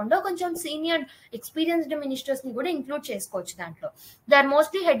మినిస్టర్సే కాకుండా కొంచెం సీనియర్ ఎక్స్పీరియన్స్డ్ మినిస్టర్స్ ని కూడా ఇంక్లూడ్ చేసుకోవచ్చు దాంట్లో. They are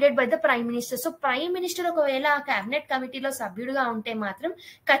mostly headed by the prime minister. So prime minister ఒకవేళ ఆ క్యాబినెట్ కమిటీలో సభ్యుడుగా ఉంటే మాత్రం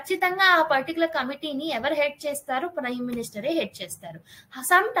ఖచ్చితంగా ఆ పర్టికులర్ కమిటీని ఎవరు హెడ్ చేస్తారు? ప్రైమ్ మినిస్టరే హెడ్ చేస్తారు.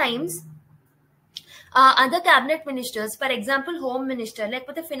 Some times other cabinet ministers, for example home minister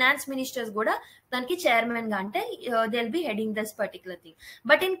లేకపోతే ఫినాన్స్ మినిస్టర్స్ కూడా దానికి చైర్మన్ గా అంటే they will be heading this particular thing.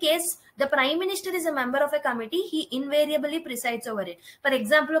 But in case the prime minister is a member of a committee, he invariably presides over it. For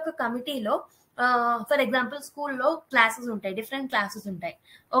example ఒక కమిటీలో for example స్కూల్లో classes ఉంటాయి, different classes ఉంటాయి.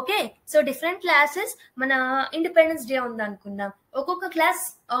 Okay, so different classes, మన independence day ఉంది అనుకుందాం, ఒక్కొక్క class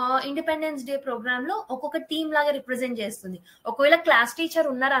independence day programme లో ఒక్కొక్క టీమ్ లాగా రిప్రజెంట్ చేస్తుంది. ఒకవేళ క్లాస్ టీచర్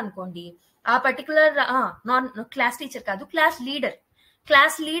ఉన్నారు అనుకోండి, ఆ పర్టికులర్ నాన్ క్లాస్ టీచర్ కాదు,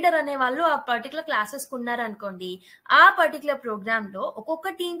 క్లాస్ లీడర్ అనే వాళ్ళు ఆ పర్టికులర్ క్లాసెస్ కు ఉన్నారు అనుకోండి, ఆ పర్టికులర్ ప్రోగ్రామ్ లో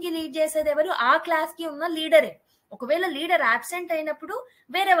ఒక్కొక్క టీమ్ కి లీడ్ చేసేది ఎవరు? ఆ క్లాస్ కి ఉన్న లీడరే. ఒకవేళ లీడర్ అబ్సెంట్ అయినప్పుడు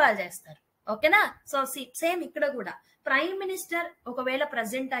వేరే వాళ్ళు చేస్తారు. ఓకేనా? సో సేమ్ ఇక్కడ కూడా ప్రైమ్ మినిస్టర్ ఒకవేళ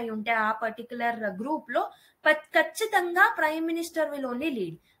ప్రెసెంట్ అయి ఉంటే ఆ పర్టికులర్ గ్రూప్ లో ఖచ్చితంగా prime minister will only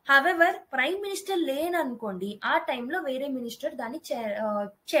lead. However prime minister లేననుకోండి, ఆ టైంలో వేరే మినిస్టర్ దాన్ని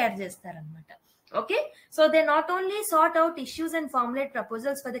చైర్ చేస్తారనమాట. Okay, so they not only sort out issues and formulate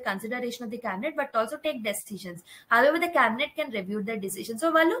proposals for the consideration of the cabinet but also take decisions. However, the cabinet can review their decisions. So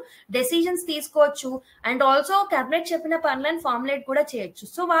వాళ్ళు decisions తీసుకోవచ్చు and also cabinet చెప్పిన పనులను formulate కూడా చేయొచ్చు.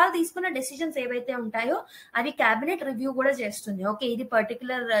 So వాళ్ళు తీసుకున్న decisions ఏవైతే ఉంటాయో అవి క్యాబినెట్ రివ్యూ కూడా చేస్తుంది. ఓకే, ఇది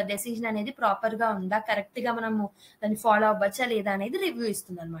పర్టికులర్ డెసిషన్ అనేది ప్రాపర్ గా ఉందా, కరెక్ట్ గా మనము దాన్ని ఫాలో అవ్వచ్చా లేదా అనేది రివ్యూ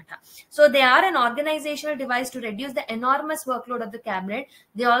ఇస్తుంది అనమాట. So they are an organisational device to reduce the enormous work load of the cabinet.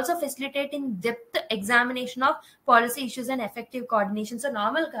 They also facilitate in examination of policy issues and effective coordination. So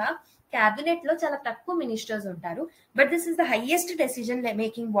normal గా cabinet లో చాలా తక్కువ ministers ఉంటారు, but this is the highest decision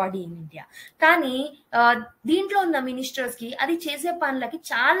making body in India. కానీ దీంట్లో ఉన్న ministers కి అది చేసే పనులకి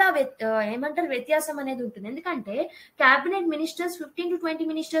చాలా వ్యత్యాసం అనేది ఉంటుంది. ఎందుకంటే క్యాబినెట్ మినిస్టర్స్ 15 to 20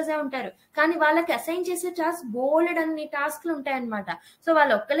 మినిస్టర్స్ ఉంటారు, కానీ వాళ్ళకి అసైన్ చేసే టాస్క్ బోల్డ్ అన్ని టాస్క్లు ఉంటాయన్నమాట. సో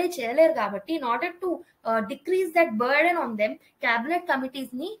వాళ్ళు ఒక్కలే చేయలేరు కాబట్టి in order to decrease that burden on them cabinet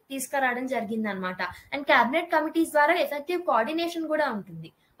committees ని తీసుకురావడం జరిగింది అనమాట. అండ్ క్యాబినెట్ కమిటీస్ ద్వారా ఎఫెక్టివ్ కోఆర్డినేషన్ కూడా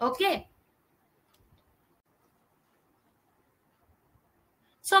ఉంటుంది. ఓకే,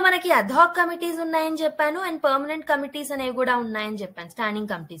 సో మనకి అడ్హాక్ కమిటీస్ ఉన్నాయని చెప్పాను అండ్ పర్మనెంట్ కమిటీస్ అనేవి కూడా ఉన్నాయని చెప్పాను,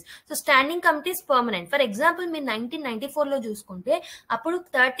 standing committees. So standing committees permanent. For example మీరు 1994లో చూసుకుంటే అప్పుడు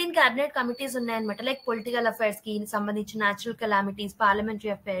 13 క్యాబినెట్ కమిటీస్ ఉన్నాయన్నమాట. లైక్ పొలిటికల్ అఫైర్స్ కి సంబంధించి, natural calamities,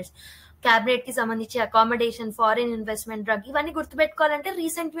 parliamentary affairs, cabinet కి సంబంధించి అకామిడేషన్, ఫారిన్ ఇన్వెస్ట్మెంట్, డ్రగ్, ఇవన్నీ గుర్తుపెట్టుకోవాలంటే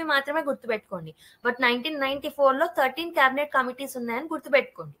రీసెంట్ వి మాత్రమే గుర్తుపెట్టుకోండి. బట్ 1994లో 13 క్యాబినెట్ కమిటీస్ ఉన్నాయని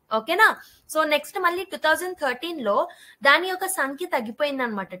గుర్తుపెట్టుకోండి, ఓకేనా? సో నెక్స్ట్ మళ్ళీ 2013లో దాని యొక్క సంఖ్య తగ్గిపోయింది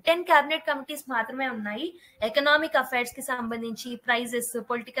అనమాట. 10 క్యాబినెట్ కమిటీస్ మాత్రమే ఉన్నాయి. ఎకనామిక్ అఫైర్స్ కి సంబంధించి, ప్రైజెస్,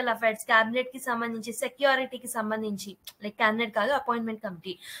 పొలిటికల్ అఫైర్స్, క్యాబినెట్ కి సంబంధించి, సెక్యూరిటీకి సంబంధించి, లైక్ క్యాబినెట్ కాదు appointment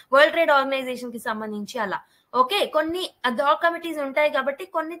committee, world trade organisation కి సంబంధించి అలా. ఓకే, కొన్ని అడ్హాక్ కమిటీస్ ఉంటాయి కాబట్టి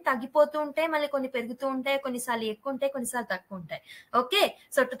కొన్ని తగ్గిపోతూ ఉంటాయి, మళ్ళీ కొన్ని పెరుగుతూ ఉంటాయి, కొన్నిసార్లు ఎక్కువ ఉంటాయి, కొన్నిసార్లు తక్కువ ఉంటాయి. ఓకే,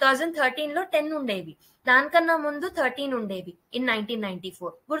 సో 2013లో 10 ఉండేవి, దానికన్నా ముందు 13 ఉండేవి ఇన్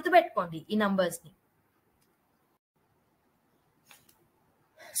 1994. గుర్తుపెట్టుకోండి ఈ నంబర్స్ ని.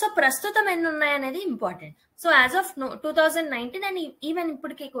 సో ప్రస్తుతం ఎన్ని ఉన్నాయనేది important. So as of 2019 and even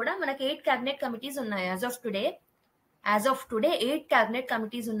ఇప్పటికీ కూడా మనకి 8 క్యాబినెట్ కమిటీస్ ఉన్నాయి. As of today 8 cabinet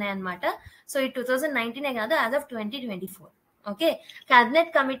committees ఉన్నాయన్నమాట. సో ఈ 2019 కాదు, as of 2024. Okay, cabinet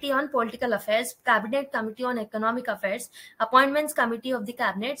committee on political affairs, cabinet committee on economic affairs, appointments committee of the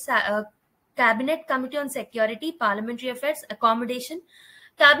cabinet committee on security, parliamentary affairs, accommodation,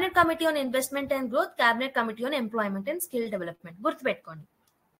 cabinet committee on investment and growth, cabinet committee on employment and skill development. గుర్తుపెట్టుకోండి.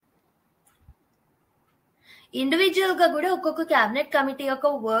 Individual గా కూడా ఒక్కొక్క cabinet committee యొక్క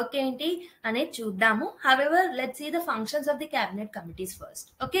work ఏంటి అనేది చూద్దాము. However let's see the functions of the cabinet committees first.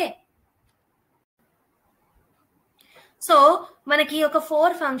 Okay, so మనకి ఒక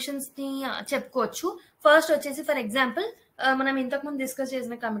 4 ఫంక్షన్స్ ని చెప్పుకోవచ్చు. ఫస్ట్ వచ్చేసి ఫర్ ఎగ్జాంపుల్ మనం ఇంతకుముందు డిస్కస్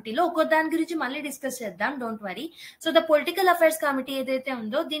చేసిన కమిటీలో ఒక్కో దాని గురించి మళ్ళీ డిస్కస్ చేద్దాం, don't worry. So the political affairs committee ఏదైతే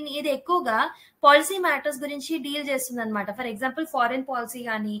ఉందో ఇది ఎక్కువగా పాలసీ మ్యాటర్స్ గురించి డీల్ చేస్తుంది అనమాట. ఫర్ ఎగ్జాంపుల్ ఫారెన్ పాలసీ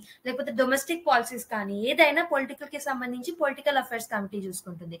కానీ, లేకపోతే డొమెస్టిక్ పాలసీస్ కానీ, ఏదైనా పొలిటికల్ కి సంబంధించి పొలిటికల్ అఫైర్స్ కమిటీ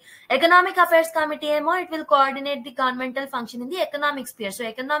చూసుకుంటుంది. ఎకనామిక్ అఫైర్స్ కమిటీ ఏమో it will coordinate the governmental function in the economic spear. So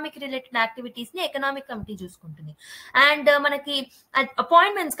economic related activities ని ఎకనామిక్ కమిటీ చూసుకుంటుంది. అండ్ మనకి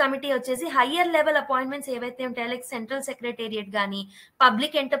అపాయింట్మెంట్స్ కమిటీ వచ్చేసి హయ్యర్ లెవెల్ అపాయింట్మెంట్స్ ఏవైతే ఉంటాయో, లైక్ సెంట్రల్ సెక్రటేరియట్ కానీ,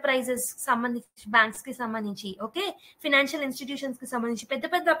 public enterprises సంబంధించి, బ్యాంక్స్ కి సంబంధించి, ఓకే, ఫినాన్షియల్ ఇన్స్టిట్యూషన్స్ కి సంబంధించి పెద్ద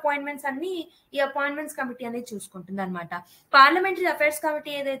పెద్ద అపాయింట్మెంట్స్ అన్ని ఈ అపాయింట్మెంట్స్ కమిటీ అనేది చూసుకుంటుంది అనమాట. పార్లమెంటరీ అఫైర్స్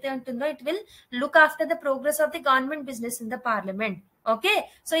కమిటీ ఏదైతే ఉంటుందో it will look after the progress of the government business in the parliament. Okay,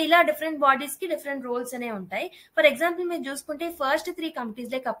 so ఇలా డిఫరెంట్ బాడీస్ కి డిఫరెంట్ రోల్స్ అనేవి ఉంటాయి. ఫర్ ఎగ్జాంపుల్ మీరు చూసుకుంటే first 3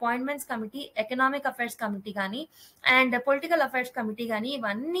 committees like appointments committee, economic affairs committee కానీ, and political affairs committee కానీ,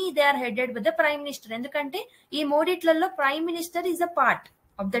 ఇవన్నీ they are headed with the prime minister. ఎందుకంటే ఈ మూడిట్లలో prime minister is a part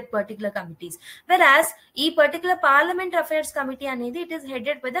of that particular committees, whereas ee particular parliament affairs committee anedi it is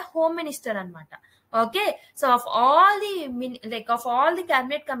headed by the home minister anamata. Okay, so of all the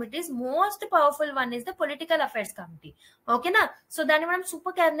cabinet committees, most powerful one is the political affairs committee. Okay na, so dani manam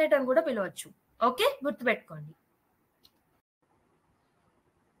super cabinet ani kuda pilavachu. Okay, gurtu pettukondi.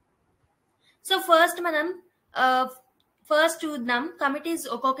 So first మనం చూద్దాం committees,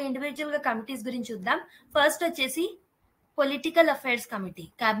 ఒక్కొక్క individual గా committees గురించి చూద్దాం. First వచ్చేసి political affairs committee,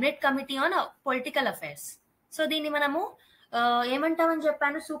 cabinet committee on political affairs. So దీన్ని మనము ఏమంటామని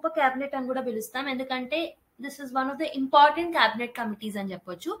చెప్పాను, సూపర్ క్యాబినెట్ అని కూడా పిలుస్తాం, ఎందుకంటే this is one of the important cabinet committees అని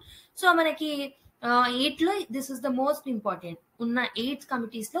చెప్పొచ్చు. సో మనకి 8లో this is the most important. ఉన్న 8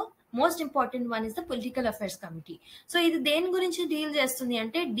 కమిటీస్ లో most important one is the political affairs committee. So ఇది దేని గురించి డీల్ చేస్తుంది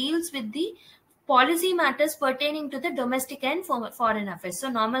అంటే, deals with the policy matters pertaining to the domestic and foreign affairs. So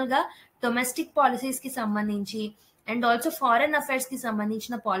normal గా domestic policies కి సంబంధించి అండ్ ఆల్సో ఫారెన్ అఫైర్స్ కి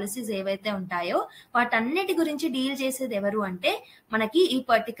సంబంధించిన పాలసీస్ ఏవైతే ఉంటాయో వాటన్నిటి గురించి డీల్ చేసేది ఎవరు అంటే మనకి ఈ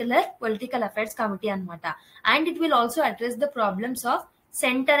పర్టికులర్ పొలిటికల్ అఫైర్స్ కమిటీ అనమాట. And it will also address the problems of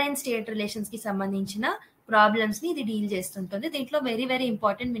centre and state relations కి సంబంధించిన ప్రాబ్లమ్స్ ని ఇది డీల్ చేస్తుంటుంది. దీంట్లో వెరీ వెరీ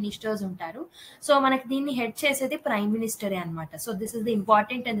ఇంపార్టెంట్ మినిస్టర్స్ ఉంటారు. సో మనకి దీన్ని హెడ్ చేసేది ప్రైమ్ మినిస్టరే అనమాట. So this is the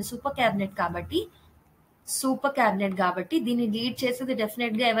important and super cabinet కాబట్టి దీన్ని లీడ్ చేసేది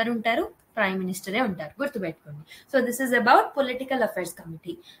డెఫినెట్ గా ఎవరు ఉంటారు, ప్రైమ్ మినిస్టరే ఉంటారు, గుర్తుపెట్టుకోండి. So this is about political affairs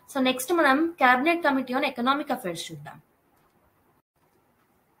committee. So next మనం cabinet committee on economic affairs చూద్దాం.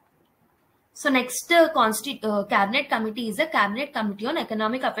 So next cabinet committee is a cabinet committee on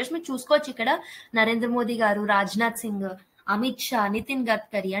economic affairs. మీరు చూసుకోవచ్చు ఇక్కడ నరేంద్ర మోదీ గారు, రాజ్నాథ్ సింగ్, అమిత్ షా, నితిన్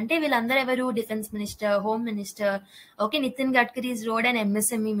గడ్కరీ, అంటే వీళ్ళందరూ ఎవరు, defence minister, home minister. Okay, Nitin Gadkari is road and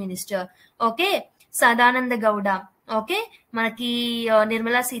MSME minister. Okay, Sadananda Gowda, okay, మనకి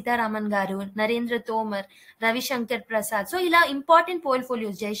నిర్మలా సీతారామన్ గారు, నరేంద్ర తోమర్, రవిశంకర్ ప్రసాద్. సో ఇలా ఇంపార్టెంట్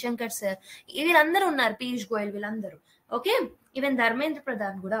పోర్ట్ఫోలియోస్, జయశంకర్ సార్, వీళ్ళందరూ ఉన్నారు, పీయూష్ గోయల్, వీళ్ళందరూ. ఓకే, ఈవెన్ ధర్మేంద్ర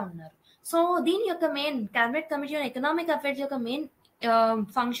ప్రధాన్ కూడా ఉన్నారు. సో దీని యొక్క main cabinet committee on economic affairs యొక్క మెయిన్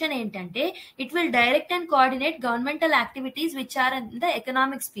ఫంక్షన్ ఏంటంటే it will direct and coordinate governmental activities which are in the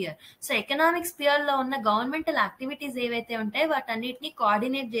economic spear. So economic spear లో ఉన్న గవర్నమెంటల్ యాక్టివిటీస్ ఏవైతే ఉంటాయో వాటన్నిటిని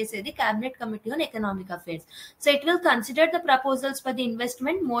కోఆర్డినేట్ చేసేది cabinet committee on economic affairs. So it will consider the proposals for the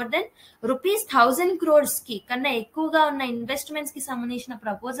investment more than ₹1000 crores కి కన్నా ఎక్కువగా ఉన్న ఇన్వెస్ట్మెంట్స్ కి సంబంధించిన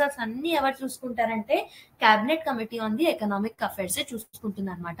ప్రపోజల్స్ అన్ని ఎవరు చూసుకుంటారంటే cabinet committee on the economic affairs చూసుకుంటుంది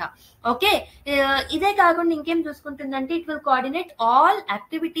అనమాట. ఓకే, ఇదే కాకుండా ఇంకేం చూసుకుంటుందంటే it will coordinate all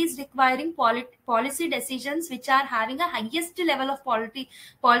activities requiring policy decisions which are having a highest level of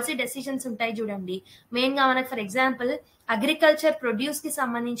policy decisions ఉంటాయి చూడండి. మెయిన్ గా మనకి ఫర్ ఎగ్జాంపుల్ అగ్రికల్చర్ ప్రొడ్యూస్ కి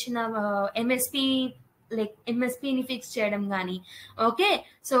సంబంధించిన ఎంఎస్పీని ఫిక్స్ చేయడం కానీ, ఓకే,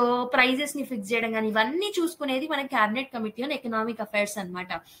 సో ప్రైజెస్ ని ఫిక్స్ చేయడం కానీ, ఇవన్నీ చూసుకునేది మన cabinet committee on economic affairs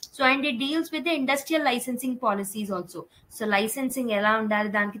అనమాట. So and it deals with the industrial licensing policies also. So licensing ఎలా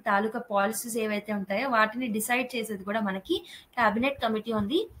ఉండాలి, దానికి తాలూకా పాలసీస్ ఏవైతే ఉంటాయో వాటిని డిసైడ్ చేసేది కూడా మనకి cabinet committee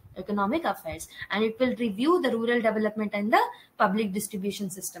on the economic affairs, and it will review the rural development and the public distribution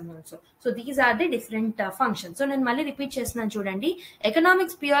system also. So these are the different functions. So నేను మళ్ళీ రిపీట్ చేస్తున్నాను చూడండి.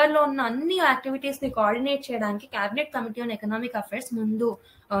 ఎకనామిక్ స్పియర్ లో ఉన్న అన్ని యాక్టివిటీస్ ని కోఆర్డినేట్ చేయడానికి cabinet committee on economic affairs ముందు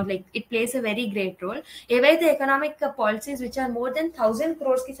it place a very great role. ఏవైతే economic policies which are more than 1000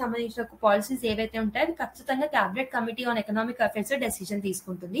 crores కి సంబంధించిన పాలసీస్ ఏవైతే ఉంటాయో అది ఖచ్చితంగా cabinet committee on economic affairs decision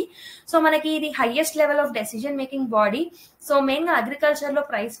తీసుకుంటుంది. సో మనకి ఇది highest level of decision making body. So main గా అగ్రికల్చర్ లో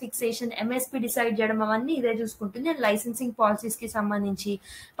ప్రైస్ ఫిక్సేషన్, ఎంఎస్పీ డిసైడ్ చేయడం అవన్నీ ఇదే చూసుకుంటుంది. అండ్ లైసెన్సింగ్ పాలసీస్ కి సంబంధించి,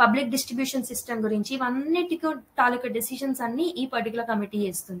 పబ్లిక్ డిస్ట్రిబ్యూషన్ సిస్టమ్ గురించి, ఇవన్నిటికి తాలూకా డెసిషన్స్ అన్ని ఈ పర్టికులర్ కమిటీ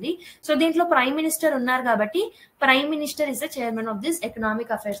చేస్తుంది. సో దీంట్లో ప్రైమ్ మినిస్టర్ ఉన్నారు కాబట్టి prime minister is the chairman of this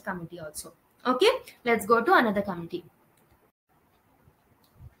economic affairs committee also. Okay, let's go to another committee.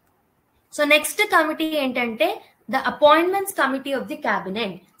 So next committee ఏంటంటే the appointments committee of the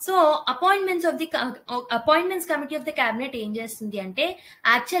cabinet. So appointments committee of the cabinet ఏం చేస్తుంది అంటే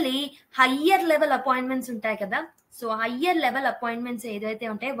actually higher level appointments ఉంటాయి కదా. So higher level appointments ఏదైతే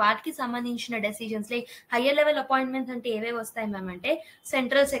ఉంటాయో వాటికి సంబంధించిన decisions, like higher level appointments అంటే ఏవే వస్తాయి మ్యామ్ అంటే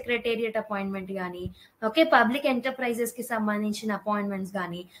సెంట్రల్ సెక్రటేరియట్ అపాయింట్మెంట్ కానీ, ఓకే, పబ్లిక్ ఎంటర్ప్రైజెస్ కి సంబంధించిన అపాయింట్మెంట్స్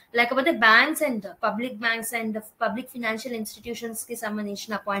కానీ, లేకపోతే banks and public financial institutions కి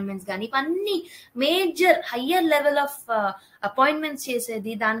సంబంధించిన అపాయింట్మెంట్స్ కానీ, ఇవన్నీ major higher level of appointments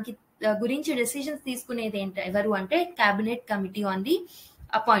చేసేది, దానికి గురించి డెసిషన్స్ తీసుకునేది ఎవరు అంటే cabinet committee on the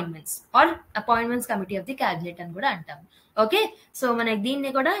appointments are appointments committee of the cabinet అని కూడా అంటాం. ఓకే, సో మనకి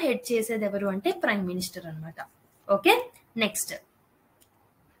దీన్ని కూడా హెడ్ చేసేది ఎవరు అంటే ప్రైమ్ మినిస్టర్ అనమాట. Okay,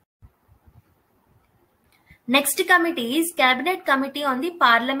 next committee is cabinet committee on the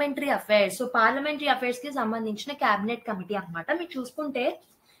parliamentary affairs. So parliamentary affairs కి సంబంధించిన క్యాబినెట్ కమిటీ అనమాట. మీరు చూసుకుంటే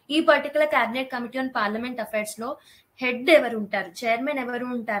ఈ particular cabinet committee on parliament affairs లో హెడ్ ఎవరు ఉంటారు, చైర్మన్ ఎవరు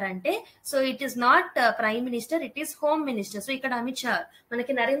ఉంటారంటే, so it is not prime minister, it is home minister. So ఇక్కడ అమిత్ షా,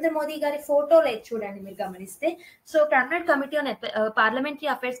 మనకి నరేంద్ర మోదీ గారి ఫోటో లేదు చూడండి మీరు గమనిస్తే. So cabinet committee on parliamentary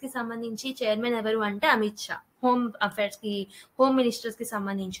affairs కి సంబంధించి చైర్మన్ ఎవరు అంటే అమిత్ షా, హోమ్ మినిస్టర్స్ కి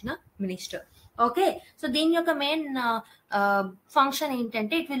సంబంధించిన మినిస్టర్. ఓకే, సో దీని యొక్క మెయిన్ ఫంక్షన్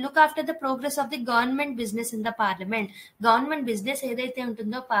ఏంటంటే it will look after the progress of the government business in the parliament. Government business ఏదైతే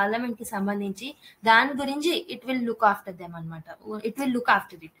ఉంటుందో పార్లమెంట్ కి సంబంధించి దాని గురించి it will look after them అనమాట. It will look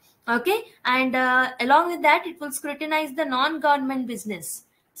after it. Okay, and along with that it will scrutinise the non government business.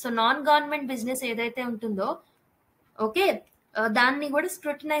 So non government business ఏదైతే ఉంటుందో, okay, దాన్ని కూడా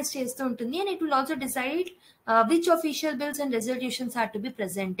స్క్రూటినైజ్ చేస్తూ ఉంటుంది. And it will also decide which official bills and resolutions are to be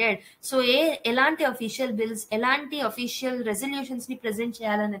presented. So ఎలాంటి official bills, ఎలాంటి official resolutions ని present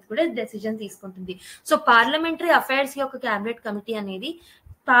చేయాలనేది కూడా డెసిజన్ తీసుకుంటుంది. సో పార్లమెంటరీ అఫైర్స్ యొక్క క్యాబినెట్ కమిటీ అనేది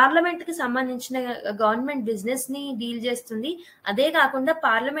పార్లమెంట్ కి సంబంధించిన గవర్నమెంట్ బిజినెస్ ని డీల్ చేస్తుంది. అదే కాకుండా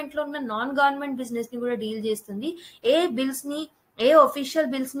పార్లమెంట్ లో ఉన్న నాన్ గవర్నమెంట్ బిజినెస్ ని కూడా డీల్ చేస్తుంది. ఏ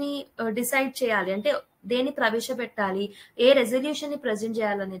అఫీషియల్ బిల్స్ ని డిసైడ్ చేయాలి అంటే దేని ప్రవేశపెట్టాలి, ఏ రెజల్యూషన్ ని ప్రెజెంట్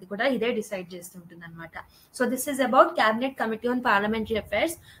చేయాలనేది కూడా ఇదే డిసైడ్ చేస్తుంటుంది అనమాట. So this is about cabinet committee on parliamentary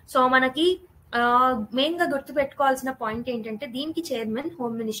affairs. So మనకి మెయిన్ గా గుర్తు పెట్టుకోవాల్సిన పాయింట్ ఏంటంటే దీనికి చైర్మన్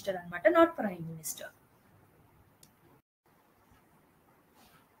హోమ్ మినిస్టర్ అనమాట, not prime minister.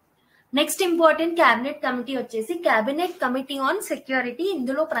 Next important cabinet committee వచ్చేసి క్యాబినెట్ కమిటీ ఆన్ సెక్యూరిటీ.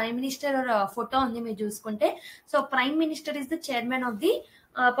 ఇందులో ప్రైమ్ మినిస్టర్ ఫోటో ఉంది మీరు చూసుకుంటే. So prime minister is the chairman of the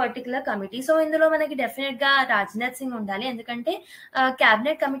particular committee. So ఇందులో మనకి డెఫినెట్ గా రాజ్నాథ్ సింగ్ ఉండాలి, ఎందుకంటే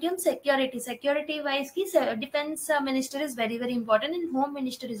cabinet committee on security wise కి defence minister is very very important and home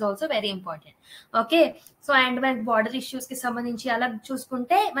minister is also very important. Okay, so and మనకి border issues కి సంబంధించి అలా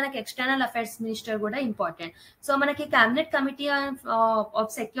చూసుకుంటే మనకి ఎక్స్టర్నల్ అఫైర్స్ మినిస్టర్ కూడా ఇంపార్టెంట్. సో మనకి క్యాబినెట్ కమిటీ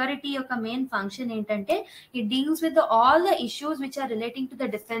ఆఫ్ సెక్యూరిటీ యొక్క మెయిన్ ఫంక్షన్ ఏంటంటే it deals with all the issues which are relating to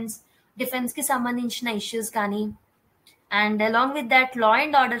the defence కి సంబంధించిన ఇష్యూస్ కానీ, and along with that law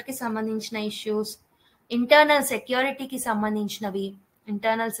and order కి సంబంధించిన issues, internal సెక్యూరిటీకి సంబంధించినవి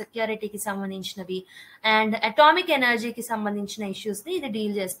అండ్ అటామిక్ ఎనర్జీకి సంబంధించిన ఇష్యూస్ ని ఇది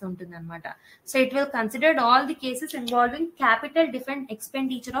డీల్ చేస్తుంటుంది అనమాట. So it will considered all the cases involving capital defence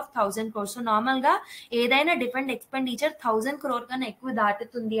expenditure of 1000 crores. So normal గా ఏదైనా డిఫెన్స్ ఎక్స్పెండిచర్ 1000 crore కన్నా ఎక్కువ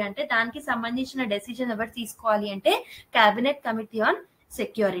దాటుతుంది అంటే దానికి సంబంధించిన డెసిజన్ ఎవరు తీసుకోవాలి అంటే cabinet committee on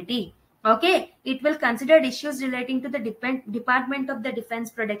security. Okay, it will consider issues relating to the Department of the Defense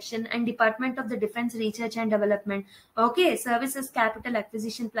Production and Department of the Defense Research and Development. Okay, services, capital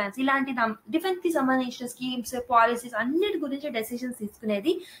acquisition plans, ఇలాంటి defence కి సంబంధించిన schemes, policies అన్నిటి గురించి decisions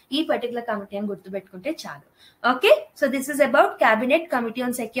తీసుకునేది ఈ particular committee అని గుర్తుపెట్టుకుంటే చాలు. Okay, so this is about cabinet committee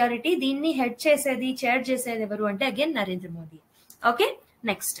on security. దీన్ని చైర్ చేసేది ఎవరు అంటే again Narendra Modi. Okay,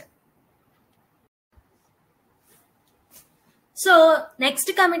 next. So next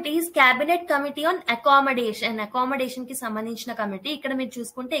committee is cabinet committee on accommodation కి సంబంధించిన కమిటీ. ఇక్కడ మీరు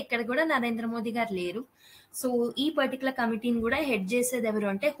చూసుకుంటే ఇక్కడ కూడా నరేంద్ర మోదీ గారు లేరు. సో ఈ పర్టికులర్ కమిటీని కూడా హెడ్ చేసేది ఎవరు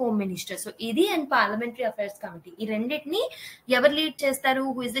అంటే హోమ్ మినిస్టర్. సో ఇది అండ్ పార్లమెంటరీ అఫైర్స్ కమిటీ, ఈ రెండింటిని ఎవరు లీడ్ చేస్తారు,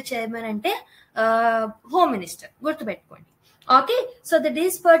 హూ ఇస్ ద చైర్మన్ అంటే హోమ్ మినిస్టర్, గుర్తుపెట్టుకోండి. Okay, so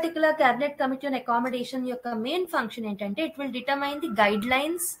this particular cabinet committee on accommodation యొక్క మెయిన్ ఫంక్షన్ ఏంటంటే it will determine the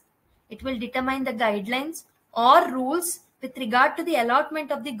guide lines are rules with regard to the allotment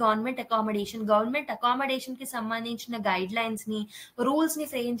of the government accommodation కి సంబంధించిన guide lines ని, rules ని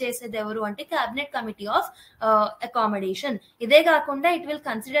frame చేసేది ఎవరు అంటే cabinet committee of accommodation. ఇదే కాకుండా it will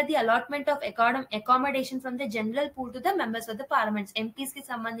consider the allotment of accommodation from the general pool to the members of the parliaments. MPs కి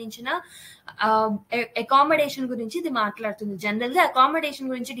సంబంధించిన అకామిడేషన్ గురించి ఇది మాట్లాడుతుంది. జనరల్ గా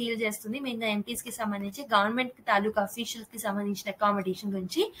అకామిడేషన్ గురించి డీల్ చేస్తుంది. మెయిన్ గా ఎంపీస్ కి సంబంధించి గవర్నమెంట్ తాలూకా అఫీషియల్స్ కి సంబంధించిన అకామిడేషన్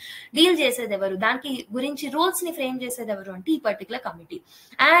గురించి డీల్ చేసేది ఎవరు, దానికి గురించి రూల్స్ ని ఫ్రేమ్ చేసేది ఎవరు అంటే ఈ particular committee.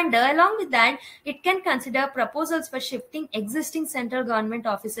 And along with that it can consider proposals for shifting existing central government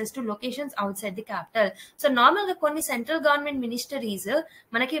offices to locations out side the capital. So normal గా కొన్ని సెంట్రల్ గవర్నమెంట్ మినిస్టరీస్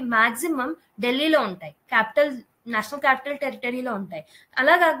మనకి మాక్సిమం ఢిల్లీలో ఉంటాయి, నేషనల్ క్యాపిటల్ టెరిటరీలో ఉంటాయి.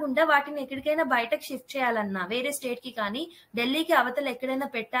 అలా కాకుండా వాటిని ఎక్కడికైనా బయటకు షిఫ్ట్ చేయాలన్నా వేరే స్టేట్ కి కానీ ఢిల్లీకి అవతల ఎక్కడైనా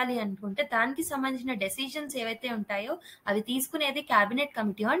పెట్టాలి అనుకుంటే దానికి సంబంధించిన డెసిషన్స్ ఏవైతే ఉంటాయో అవి తీసుకునేది cabinet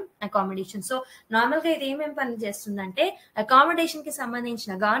committee on accommodation. So normal గా ఇది ఏమేమి పనులు చేస్తుందంటే అకామిడేషన్ కి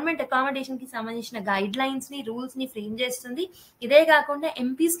సంబంధించిన గవర్నమెంట్ అకామిడేషన్ కి సంబంధించిన గైడ్ లైన్స్ ని, రూల్స్ ని ఫ్రేమ్ చేస్తుంది. ఇదే కాకుండా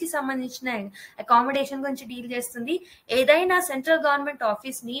ఎంపీస్ కి సంబంధించిన అకామిడేషన్ గురించి డీల్ చేస్తుంది. ఏదైనా సెంట్రల్ గవర్నమెంట్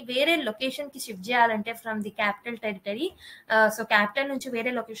ఆఫీస్ ని వేరే లొకేషన్ కి షిఫ్ట్ చేయాలంటే from the capital territory, so capital నుంచి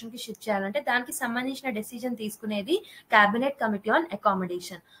వేరే లొకేషన్ కి షిఫ్ట్ చేయాలంటే దానికి సంబంధించిన డెసిజన్ తీసుకునేది cabinet committee on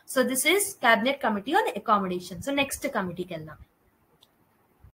accommodation. So this is cabinet committee on accommodation. So next కమిటీకి వెళ్దాం.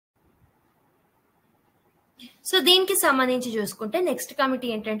 సో దీనికి సంబంధించి చూసుకుంటే నెక్స్ట్ కమిటీ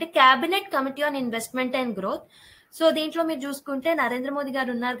ఏంటంటే cabinet committee on investment and growth. So దీంట్లో మీరు చూసుకుంటే నరేంద్ర మోదీ గారు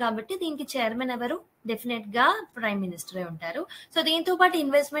ఉన్నారు కాబట్టి దీనికి చైర్మన్ ఎవరు, డెఫినెట్ గా ప్రైమ్ మినిస్టరే ఉంటారు. సో దీంతో పాటు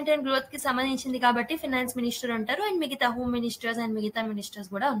ఇన్వెస్ట్మెంట్ అండ్ గ్రోత్ కి సంబంధించింది కాబట్టి ఫైనాన్స్ మినిస్టర్ ఉంటారు అండ్ మిగతా హోమ్ మినిస్టర్స్ అండ్ మిగతా మినిస్టర్స్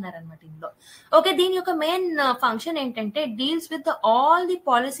కూడా ఉన్నారనమాట ఇందులో. ఓకే, దీని యొక్క మెయిన్ ఫంక్షన్ ఏంటంటే deals with all the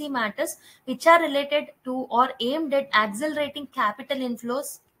policy matters which are related to are aimed at accelerating capital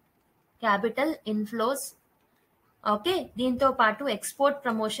inflows. Okay, దీంతో పాటు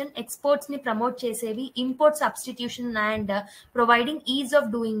ఎక్స్పోర్ట్స్ ని ప్రమోట్ చేసేవి, import substitution and providing is of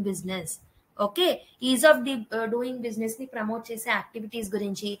doing business. Okay, is of the doing business ని promote చేసే activities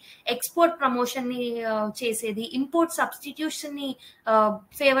గురించి, export promotion ని చేసేది, import substitution ని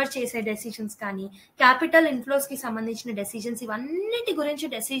ఫేవర్ చేసే డెసిషన్స్ కానీ, క్యాపిటల్ ఇన్ఫ్లోస్ కి సంబంధించిన డెసిషన్స్, ఇవన్నిటి గురించి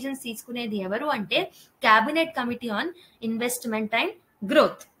డెసిషన్స్ తీసుకునేది ఎవరు అంటే cabinet committee on investment and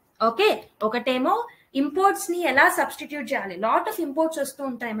growth. Okay, ఒకటేమో ఇంపోర్ట్స్ ని ఎలా సబ్స్టిట్యూట్ చేయాలి, లాట్ ఆఫ్ ఇంపోర్ట్స్ వస్తూ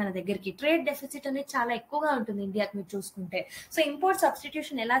ఉంటాయి మన దగ్గరికి, ట్రేడ్ డెఫిసిట్ అనేది చాలా ఎక్కువగా ఉంటుంది ఇండియాకి మీరు చూసుకుంటే. సో ఇంపోర్ట్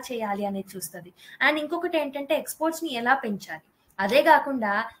సబ్స్టిట్యూషన్ ఎలా చేయాలి అనేది చూస్తుంది. అండ్ ఇంకొకటి ఏంటంటే ఎక్స్పోర్ట్స్ ని ఎలా పెంచాలి, అదే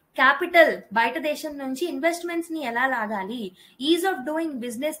కాకుండా క్యాపిటల్ బయట దేశం నుంచి ఇన్వెస్ట్మెంట్స్ ని ఎలా లాగాలి, ఈజ్ ఆఫ్ డూయింగ్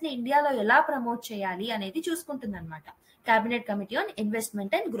బిజినెస్ ని ఇండియాలో ఎలా ప్రమోట్ చేయాలి అనేది చూసుకుంటుంది అనమాట cabinet committee on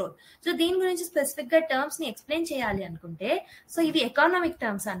investment and growth. So దీని గురించి స్పెసిఫిక్ గా టర్మ్స్ ని ఎక్స్ప్లెయిన్ చేయాలి అనుకుంటే సో ఇవి ఎకనామిక్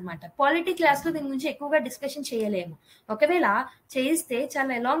టర్మ్స్ అనమాట. పాలిటీ క్లాస్ లో దీని గురించి ఎక్కువగా డిస్కషన్ చేయలేము, ఒకవేళ చేయిస్తే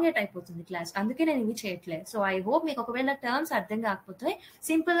చాలా ఎలాంగేట్ అయిపోతుంది క్లాస్, అందుకే నేను ఇవి చేయట్లేదు. సో ఐ హోప్ మీకు ఒకవేళ టర్మ్స్ అర్థం కాకపోతే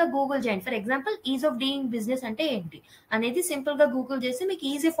సింపుల్ గా గూగుల్ చేయండి. For example is of doing business అంటే ఏంటి అనేది సింపుల్ గా గూగుల్ చేసి మీకు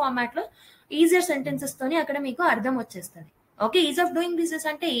ఈజీ ఫార్మాట్ లో ఈజియర్ సెంటెన్సెస్ తోని అక్కడ మీకు అర్థం వచ్చేస్తుంది. Okay, is of doing business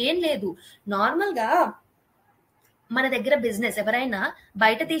అంటే ఏం లేదు, నార్మల్ గా మన దగ్గర బిజినెస్ ఎవరైనా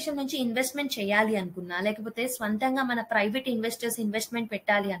బయట దేశం నుంచి ఇన్వెస్ట్మెంట్ చేయాలి అనుకున్నా, లేకపోతే స్వంతంగా మన ప్రైవేట్ ఇన్వెస్టర్స్ ఇన్వెస్ట్మెంట్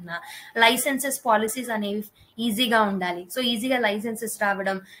పెట్టాలి అన్నా, లైసెన్సెస్ పాలసీస్ అనేవి ఈజీగా ఉండాలి. సో ఈజీగా లైసెన్సెస్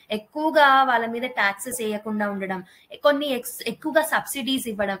రావడం, ఎక్కువగా వాళ్ళ మీద ట్యాక్సెస్ వేయకుండా ఉండడం, కొన్ని ఎక్కువగా సబ్సిడీస్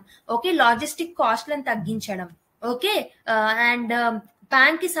ఇవ్వడం, ఓకే, లాజిస్టిక్ కాస్ట్లను తగ్గించడం, ఓకే, అండ్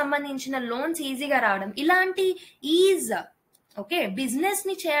బ్యాంక్ కి సంబంధించిన లోన్స్ ఈజీగా రావడం, ఇలాంటి ఈజ్, ఓకే, బిజినెస్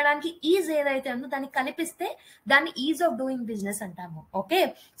ని చేయడానికి ఈజ్ ఏదైతే ఉందో దాన్ని కలిపిస్తే దాన్ని ఈజ్ ఆఫ్ డూయింగ్ బిజినెస్ అంటాము. ఓకే,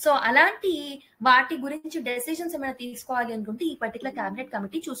 సో అలాంటి వాటి గురించి డెసిషన్స్ ఏమైనా తీసుకోవాలి అనుకుంటే ఈ పర్టికులర్ క్యాబినెట్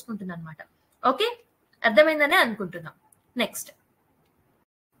కమిటీ చూసుకుంటుంది అనమాట. ఓకే, అర్థమైందనే అనుకుంటున్నాం. నెక్స్ట్,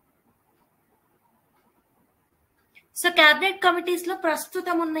 సో క్యాబినెట్ కమిటీస్ లో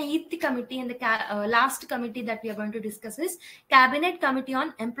ప్రస్తుతం ఉన్న eth committee and last committee that we are going to discuss is cabinet committee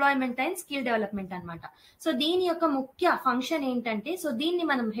on employment and skill development అనమాట. సో దీని యొక్క ముఖ్య ఫంక్షన్ ఏంటంటే, సో దీన్ని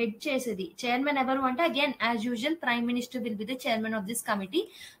మనం హెడ్ చేసేది చైర్మన్ ఎవరు అంటే again as usual prime minister will be the chairman of this committee.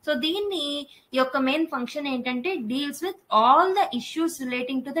 So దీన్ని యొక్క మెయిన్ ఫంక్షన్ ఏంటంటే deals with all the issues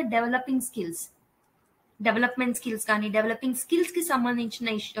relating to the developing skills, development skills కానీ డెవలపింగ్ స్కిల్స్ కి సంబంధించిన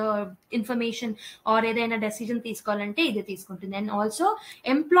information are ఏదైనా decision తీసుకోవాలంటే ఇది తీసుకుంటుంది. అండ్ ఆల్సో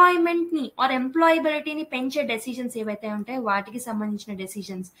ఎంప్లాయ్మెంట్ ని ఆర్ ఎంప్లాయబిలిటీని పెంచే డెసిజన్స్ ఏవైతే ఉంటాయో వాటికి సంబంధించిన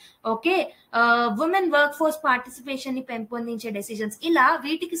decisions, okay, women work force participation ని పెంపొందించే డెసిజన్స్, ఇలా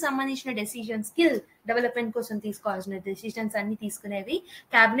వీటికి సంబంధించిన డెసిజన్స్, స్కిల్ డెవలప్మెంట్ కోసం తీసుకోవాల్సిన డెసిజన్స్ అన్ని తీసుకునేవి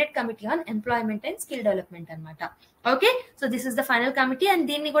cabinet committee on employment and skill development అనమాట. Okay, so this is the final committee and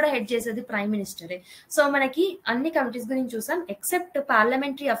దీన్ని కూడా హెడ్ చేసేది ప్రైమ్ మినిస్టరే. సో మనకి అన్ని కమిటీస్ గురించి చూసాం ఎక్సెప్ట్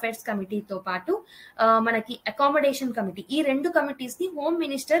పార్లమెంటరీ అఫైర్స్ కమిటీతో పాటు మనకి అకామిడేషన్ కమిటీ, ఈ రెండు కమిటీస్ ని home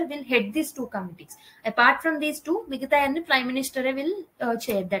minister will head these two committees. Apart from these two మిగతా అన్ని prime మినిస్టరే will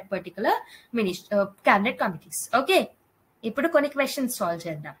chair that particular cabinet committees. Okay, ఇప్పుడు కొన్ని క్వశ్చన్స్ సాల్వ్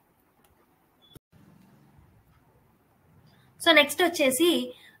చేద్దాం. సో నెక్స్ట్ వచ్చేసి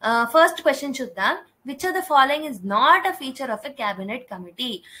ఫస్ట్ క్వశ్చన్ చూద్దాం. Which of the following is not a feature of a cabinet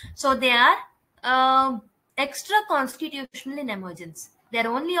committee? So they are extra constitutional in emergence. They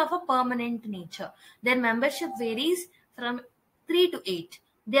are only of a permanent nature. Their membership varies from 3 to 8.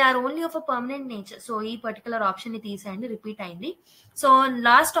 They are only of a permanent nature. So ee particular option ni teesayandi, repeat ayindi. So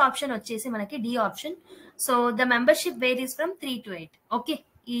last option vachesi manaki D option. So the membership varies from 3 to 8. Okay,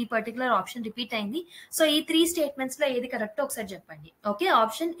 ఈ particular option repeat అయింది. So ఈ 3 statements లో ఏది correct ఒకసారి చెప్పండి. Okay,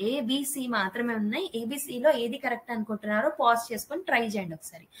 option ABC మాత్రమే ఉన్నాయి. ఏబిసిలో ఏది కరెక్ట్ అనుకుంటున్నారో పాజ్ చేసుకొని ట్రై చేయండి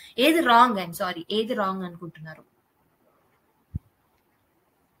ఒకసారి. ఏది రాంగ్, ఐఎమ్ సారీ, ఏది రాంగ్ అనుకుంటున్నారు.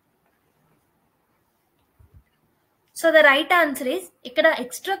 So the right answer is, ఇక్కడ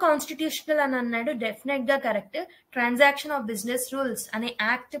ఎక్స్ట్రా కాన్స్టిట్యూషనల్ అని అన్నాడు, డెఫినెట్ గా correct. Transaction of business rules అనే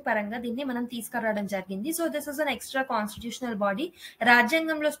యాక్ట్ పరంగా దీన్ని మనం తీసుకురావడం జరిగింది. So this is an extra constitutional body,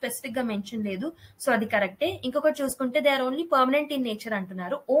 రాజ్యాంగంలో స్పెసిఫిక్ గా మెన్షన్ లేదు. సో అది కరెక్టే. ఇంకొకటి చూసుకుంటే they are only permanent in nature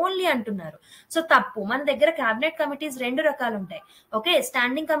అంటున్నారు, ఓన్లీ అంటున్నారు. సో తప్పు. మన దగ్గర క్యాబినెట్ కమిటీస్ రెండు రకాలు ఉంటాయి. ఓకే,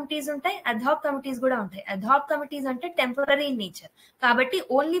 స్టాండింగ్ కమిటీస్ ఉంటాయి, అడ్హాక్ కమిటీస్ కూడా ఉంటాయి. అడ్హాక్ కమిటీస్ అంటే టెంపరరీ ఇన్ నేచర్, కాబట్టి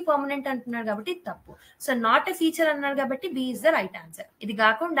ఓన్లీ పర్మనెంట్ అంటున్నారు కాబట్టి తప్పు. సో నాట్ ఎ ఫీచర్ అన్నారు కాబట్టి B is the right answer. ఇది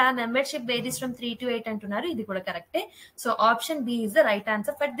కాకుండా మెంబర్షిప్ వేరీస్ ఫ్రమ్ 3 to 8 అంటున్నారు, ఇది కూడా కరెక్టే. So option B is the right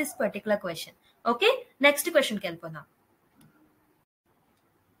answer for this particular question. Okay, next question కి వెళ్ళిపోదాం.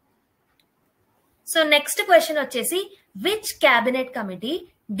 సో నెక్స్ట్ క్వశ్చన్ వచ్చేసి which cabinet committee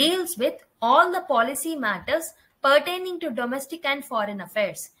deals with all the policy matters pertaining to domestic and foreign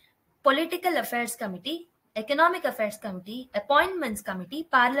affairs? Political affairs committee, economic affairs committee, appointments committee,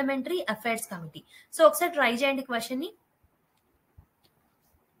 parliamentary affairs committee. So ఒకసారి try చేయండి question ని.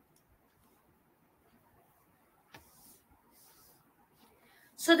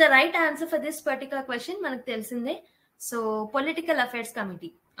 So the right answer for this particular question మనకు తెలిసిందే. So political affairs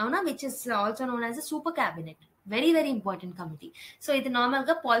committee, అవునా, which is also known as a super cabinet. Very very important committee. So ఇది normal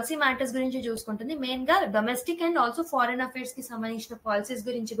గా policy matters గురించి చూసుకుంటుంది, మెయిన్ గా domestic and also foreign affairs కి సంబంధించిన పాలసీస్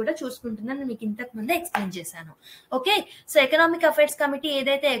గురించి కూడా చూసుకుంటుందని మీకు ఇంతకు ముందే ఎక్స్ప్లెయిన్ చేశాను. Okay, so economic affairs committee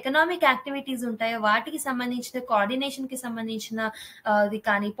ఏదైతే ఎకనామిక్ యాక్టివిటీస్ ఉంటాయో వాటికి సంబంధించిన కోఆర్డినేషన్ కి సంబంధించిన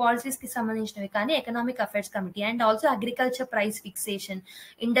కానీ పాలసీస్ కి సంబంధించినవి కానీ economic affairs committee. And also agriculture price fixation,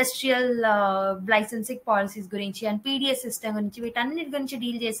 industrial licensing policies గురించి అండ్ పీడిఎస్ సిస్టమ్ గురించి, వీటన్నిటి గురించి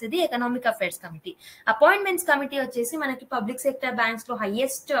డీల్ చేసేది economic affairs committee. Appointments committee వచ్చేసి మనకి పబ్లిక్ సెక్టర్ బ్యాంక్స్ లో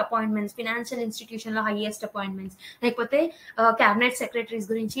హైయెస్ట్ అపాయింట్మెంట్స్, ఫినాన్షియల్ ఇన్స్టిట్యూషన్ లో హైయెస్ట్ అపాయింట్మెంట్స్, లేకపోతే క్యాబినెట్ సెక్రటరీస్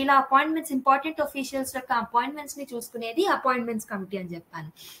గురించి ఇలా అపాయింట్మెంట్స్, ఇంపార్టెంట్ అఫీషియల్స్ యొక్క అపాయింట్మెంట్స్ ని చూసుకునేది అపాయింట్మెంట్స్ కమిటీ అని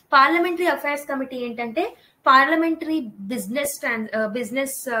చెప్పాను. పార్లమెంటరీ అఫైర్స్ కమిటీ ఏంటంటే పార్లమెంటరీ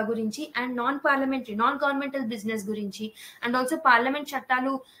బిజినెస్ గురించి అండ్ నాన్ గవర్నమెంటల్ బిజినెస్ గురించి అండ్ ఆల్సో పార్లమెంట్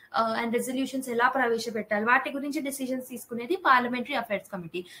చట్టాలు అండ్ రెజల్యూషన్స్ ఎలా ప్రవేశపెట్టాలి వాటి గురించి డిసిజన్స్ తీసుకునేది parliamentary affairs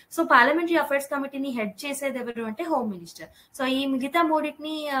committee. So parliamentary affairs కమిటీని హెడ్ చేసేది ఎవరు అంటే హోమ్ మినిస్టర్. సో ఈ మిగతా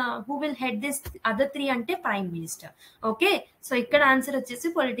మూడింటిని who will head this other 3 అంటే ప్రైమ్ మినిస్టర్. ఓకే, సో ఇక్కడ ఆన్సర్ వచ్చేసి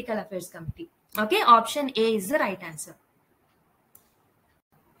political affairs committee. Okay, option A is the right answer.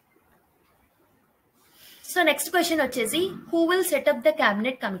 So next question వచ్చేసి who will setup the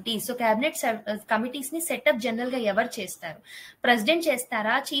cabinet committee. So cabinet committees ని setup general గా ఎవరు చేస్తారు? President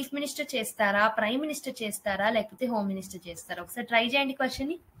చేస్తారా, chief minister చేస్తారా, prime minister చేస్తారా, లేకపోతే హోమ్ మినిస్టర్ చేస్తారా? ఒకసారి ట్రై చేయండి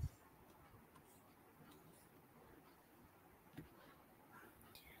క్వశ్చన్ ని.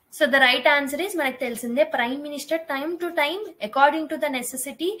 So the right answer is మనకు తెలిసిందే prime minister time to time according to the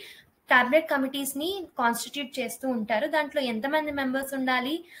necessity cabinet committees ని కాన్స్టిట్యూట్ చేస్తూ ఉంటారు. దాంట్లో ఎంతమంది మెంబర్స్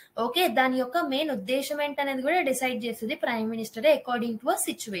ఉండాలి, ఓకే, దాని యొక్క మెయిన్ ఉద్దేశం ఏంటనేది కూడా డిసైడ్ చేస్తుంది prime minister according to a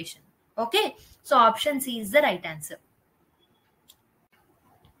situation. Okay, so option C is the right answer.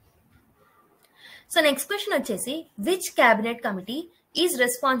 So next question వచ్చేసి which cabinet committee is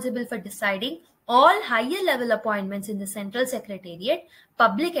responsible for deciding all higher level appointments in the Central Secretariat,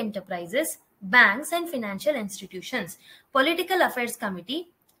 Public Enterprises, Banks and Financial Institutions? Political Affairs Committee,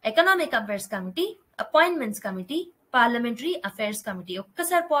 Economic Affairs Committee, Appointments Committee, Parliamentary Affairs Committee.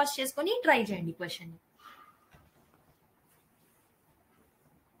 ఒక్కసారి pause చేసుకొని try చేయండి question.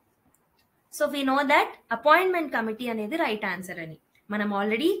 So we know that appointment committee అనేది right answer అని. మనం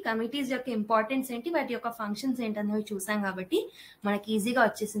already committees యొక్క importance ఏంటి, వాటి యొక్క ఫంక్షన్స్ ఏంటి అనేవి చూసాం కాబట్టి మనకి ఈజీగా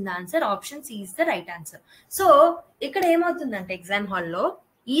వచ్చేసింది answer. Option C is the right answer. So ఇక్కడ ఏమవుతుందంటే ఎగ్జామ్ హాల్లో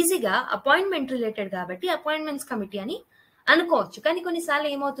ఈజీగా అపాయింట్మెంట్ రిలేటెడ్ కాబట్టి అపాయింట్మెంట్స్ కమిటీ అని అనుకోవచ్చు. కానీ కొన్నిసార్లు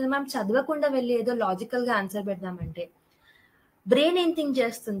ఏమవుతుంది, మనం చదవకుండా వెళ్ళి ఏదో లాజికల్ గా ఆన్సర్ పెడదామంటే బ్రెయిన్ ఏం థింక్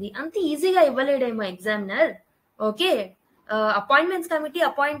చేస్తుంది, అంత ఈజీగా ఇవ్వలేడేమో examiner. Okay, appointments committee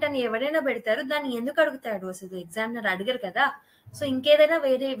appoint అని ఎవరైనా పెడతారు, దాన్ని ఎందుకు అడుగుతాడు అసలు ఎగ్జామినర్ అడగరు కదా. సో ఇంకేదైనా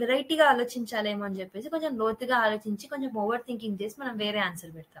వేరే వెరైటీగా ఆలోచించాలేమో అని చెప్పేసి కొంచెం లోతుగా ఆలోచించి కొంచెం ఓవర్ థింకింగ్ చేసి మనం వేరే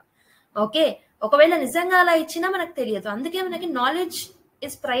ఆన్సర్ పెడతాం. ఓకే, ఒకవేళ నిజంగా అలా ఇచ్చినా మనకు తెలియదు. అందుకే మనకి knowledge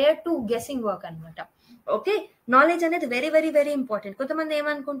is prior to guessing work అనమాట. ఓకే, నాలెడ్జ్ అనేది వెరీ వెరీ వెరీ ఇంపార్టెంట్. కొంతమంది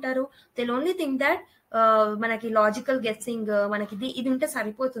ఏమనుకుంటారు, దే ఓన్లీ థింక్ దాట్ మనకి లాజికల్ గెస్సింగ్ మనకి ఇది ఉంటే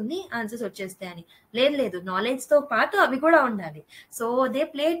సరిపోతుంది ఆన్సర్స్ వచ్చేస్తాయని. లేదు, నాలెడ్జ్ తో పాటు అవి కూడా ఉండాలి. So they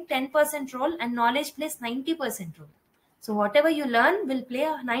play 10% role and knowledge place 90% role. So what ever you learn will play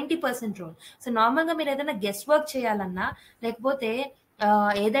 90% role. So normal గా మీరు ఏదైనా గెస్ వర్క్ చేయాలన్నా లేకపోతే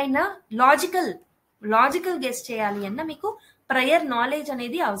ఏదైనా లాజికల్ గెస్ చేయాలి అన్నా మీకు ప్రయర్ నాలెడ్జ్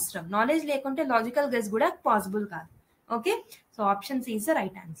అనేది అవసరం. నాలెడ్జ్ లేకుంటే లాజికల్ గెస్ కూడా పాసిబుల్ కాదు. Okay, so option C is the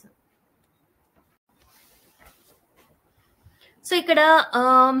right answer. So ఇక్కడ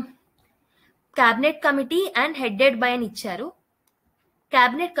cabinet committee and headed by అని ఇచ్చారు.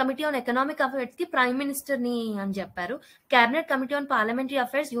 Cabinet committee on economic affairs కి ప్రైమ్ మినిస్టర్ ని అని చెప్పారు. Cabinet committee on parliamentary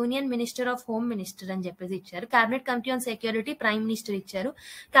affairs union minister of home minister అని చెప్పేసి ఇచ్చారు. Cabinet committee on security prime minister ఇచ్చారు.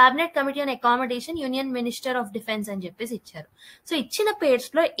 Cabinet committee on accommodation union minister of defence అని చెప్పేసి ఇచ్చారు. సో ఇచ్చిన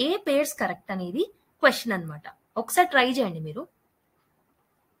పేర్స్ లో ఏ పేర్స్ కరెక్ట్ అనేది క్వశ్చన్ అనమాట. ఒకసారి ట్రై చేయండి మీరు.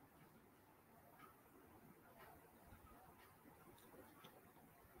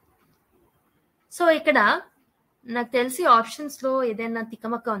 సో ఇక్కడ నాకు తెలిసి ఆప్షన్స్ లో ఏదైనా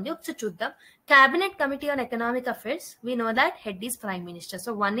తికమక్క ఉంది, ఒకసారి చూద్దాం. Cabinet committee on economic affairs we know that head is prime minister,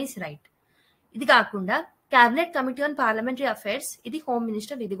 so 1 is right. ఇది కాకుండా cabinet committee on parliamentary affairs ఇది హోమ్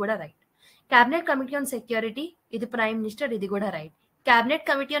మినిస్టర్, ఇది కూడా right. Cabinet committee on security ఇది ప్రైమ్ మినిస్టర్, ఇది కూడా right. Cabinet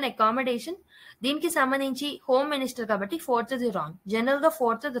committee on accommodation దీనికి సంబంధించి హోమ్ మినిస్టర్ కాబట్టి 4th రాంగ్. జనరల్ గా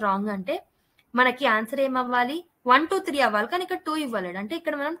 4th రాంగ్ అంటే మనకి ఆన్సర్ ఏమవ్వాలి, 1, 2, 3 అవ్వాలి. కానీ ఇక్కడ 2 ఇవ్వలేడు, అంటే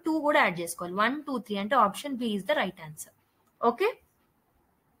ఇక్కడ మనం 2 కూడా యాడ్ చేసుకోవాలి. 1, 2, 3 అంటే option B is the right answer. Okay,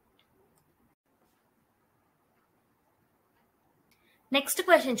 next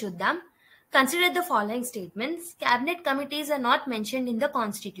question చూద్దాం. Consider the following statements. Cabinet committees are not mentioned in the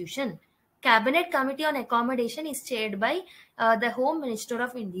constitution. Cabinet Committee on Accommodation is chaired by the Home Minister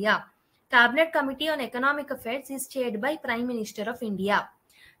of India. Cabinet Committee on Economic Affairs is chaired by Prime Minister of India.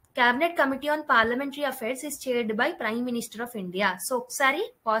 Cabinet Committee on Parliamentary Affairs is chaired by Prime Minister of India. So ఒకసారి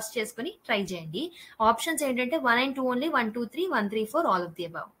pause చేసుకుని try చేయండి. Options ఏంటంటే 1 and 2 only, 1, 2, 3, 1, 3, 4 all of the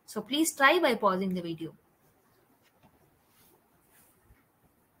above. So please try by pausing the video.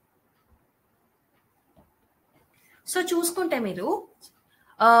 So చూసుకుంటే మీరు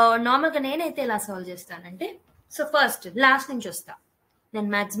నార్మల్గా నేనైతే ఎలా solve చేస్తానంటే, సో ఫస్ట్ లాస్ట్ నుంచి వస్తా, నేను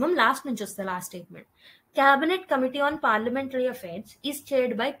మాక్సిమం లాస్ట్ నుంచి వస్తా. Last statement, cabinet committee on parliamentary affairs is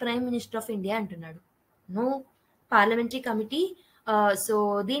chaired by prime minister of India అంటున్నాడు. నో, పార్లమెంటరీ కమిటీ సో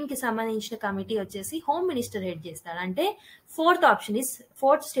దీనికి సంబంధించిన కమిటీ వచ్చేసి హోమ్ మినిస్టర్ హెడ్ చేస్తాడు. అంటే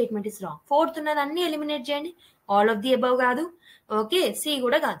fourth statement is wrong. Fourth ఉన్నది అన్ని ఎలిమినేట్ చేయండి. ఆల్ ఆఫ్ ది అబౌవ్ కాదు, ఓకే, సి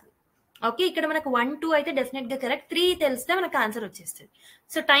కూడా కాదు. ఓకే, ఇక్కడ మనకు 1, 2 అయితే డెఫినెట్ గా కరెక్ట్, 3 తెలిస్తే మనకు ఆన్సర్ వచ్చేస్తుంది.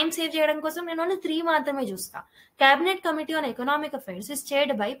 సో టైం సేవ్ చేయడం కోసం నేను ఓన్లీ 3 మాత్రమే చూస్తా. Cabinet committee on economic affairs is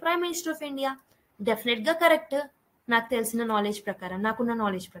chaired by prime minister of India. Definite గా కరెక్ట్, నాకు తెలిసిన నాలెడ్జ్ ప్రకారం, నాకున్న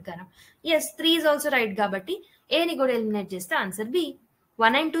నాలెడ్జ్ ప్రకారం. ఎస్, 3 ఇస్ ఆల్సో రైట్ కాబట్టి ఏని కూడా ఎలిమినేట్ చేస్తే ఆన్సర్ బి.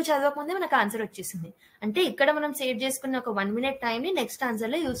 1 and 2 చదవకముందే మనకు ఆన్సర్ వచ్చేసింది. అంటే ఇక్కడ మనం సేవ్ చేసుకున్న ఒక 1 minute టైం ని నెక్స్ట్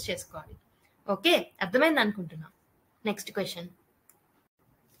ఆన్సర్ లో యూజ్ చేసుకోవాలి. ఓకే, అర్థమైంది అనుకుంటున్నా. Next question.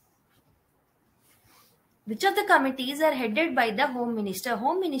 Which of the committees are headed by the Home Minister?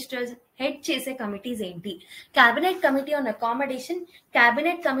 Home Ministers head చేసే కమిటీస్ ఏంటి? Cabinet Committee on Accommodation,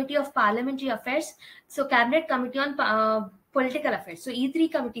 Cabinet Committee of Parliamentary Affairs, so Cabinet Committee on Political Affairs. So ఈ 3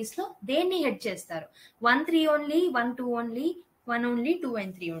 committees లో దేన్ని head చేస్తారు? 1, 3 only, 1, 2 only, 1 only, 2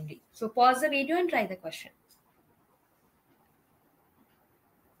 and 3 only. So pause the video and try the question.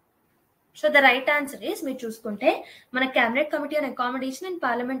 So the right answer is, మీరు చూసుకుంటే మన cabinet committee on accommodation and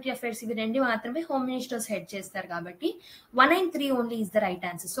parliamentary affairs ఇవి 2 మాత్రమే home ministers head చేస్తారు కాబట్టి 1 and 3 only is the right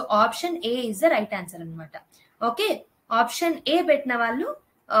answer. So option A is the right answer అనమాట. Okay, option A పెట్టిన వాళ్ళు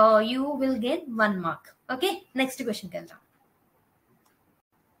you will gain 1 mark. Okay, next క్వశ్చన్కి వెళ్దాం.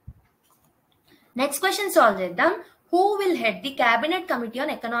 Next question solve చేద్దాం. Who will head the cabinet committee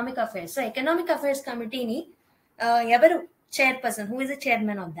on economic affairs? So economic affairs కమిటీని ఎవరు chairperson? Who is the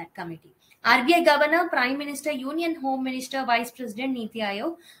chairman of that committee? RBI Governor, Prime Minister, Union Home Minister, Vice President, Niti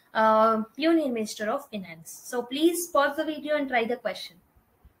Aayog, Union Minister of Finance. So please pause the video and try the question.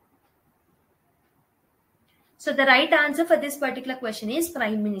 So the right answer for this particular question is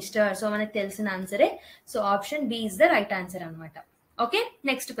Prime Minister. So manaku telisina answer. So option B is the right answer anamata. Okay,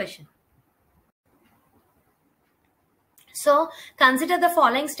 next question. So consider the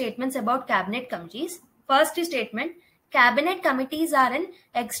following statements about cabinet committees. First statement: Cabinet committees are an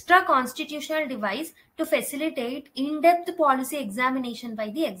extra constitutional device to facilitate in-depth policy examination by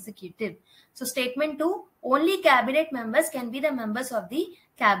the executive. So statement 2, only cabinet members can be the members of the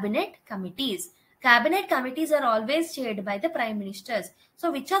cabinet committees. Cabinet committees are always chaired by the prime ministers.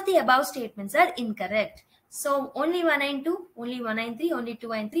 So which of the above statements are incorrect? So only 1 and 2, only 1 and 3, only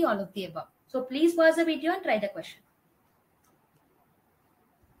 2 and 3, all of the above. So please pause the video and try the question.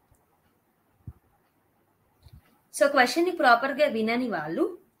 So question ని proper గా వినని వాళ్ళు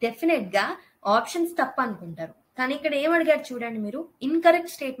definite గా options తప్ప అనుకుంటారు. కానీ ఇక్కడ ఏం అడిగారు చూడండి, మీరు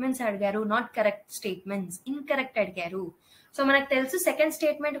ఇన్కరెక్ట్ స్టేట్మెంట్స్ అడిగారు, నాట్ కరెక్ట్ స్టేట్మెంట్స్, ఇన్కరెక్ట్ అడిగారు. సో మనకు తెలుసు సెకండ్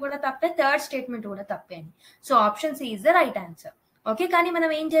స్టేట్మెంట్ కూడా తప్పే, థర్డ్ స్టేట్మెంట్ కూడా తప్పే అని. So option C is the right answer. Okay, కానీ మనం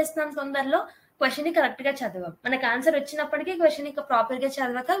ఏం చేస్తున్నాం, తొందరలో క్వశ్చన్ ని కరెక్ట్ గా చదవం. మనకు ఆన్సర్ వచ్చినప్పటికీ క్వశ్చన్ ని ప్రాపర్ గా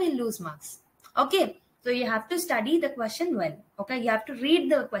చదవక will lose marks. Okay, so you have to study the question well. Okay, you have to read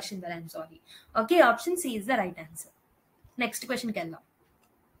the question well. I'm sorry. Okay, option C is the right answer. Next question kella.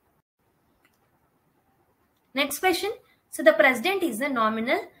 Next question. So the president is the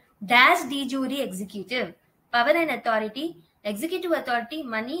nominal dash de jure executive. Power and authority, executive authority,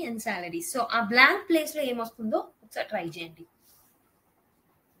 money and salary. So a blank place lo em ostundo oksa try cheyandi.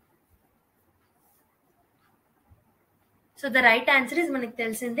 So the right answer is మనకు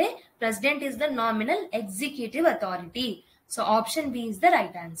తెలిసిందే, president is the nominal executive authority. So option B is the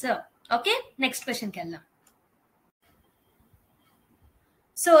right answer. Okay, next question కెళ్దాం.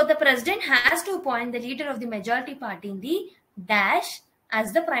 So the president has to appoint the leader of the majority party in the dash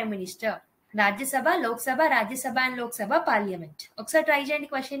as the prime minister. Rajya Sabha, Lok Sabha, Rajya Sabha and Lok Sabha parliament. ఒకసారి try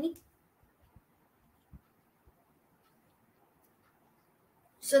చేయండి question ని.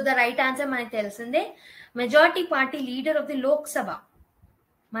 So the right answer మనకు తెలిసిందే, majority party leader of the Lok Sabha,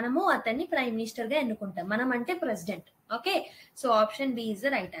 మనము అతన్ని prime minister గా ఎన్నుకుంటాం. మనం అంటే president. Okay, so option B is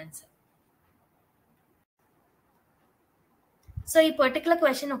the right answer. So ఈ పర్టికులర్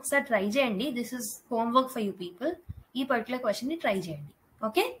క్వశ్చన్ ఒకసారి ట్రై చేయండి. This is homework for you people. ఈ పర్టికులర్ క్వశ్చన్ ని ట్రై చేయండి.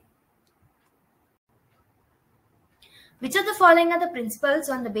 Okay, which of the following are the principles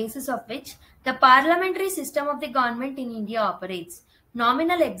on the basis of which the parliamentary system of the government in India operates?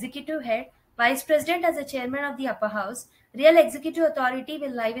 Nominal executive head, vice president as the chairman of the upper house, real executive authority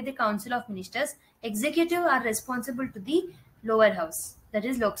will lie with the council of ministers, executive are responsible to the lower house, that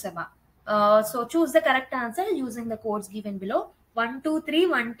is Lok Sabha. So choose the correct answer using the codes given below. 1 2 3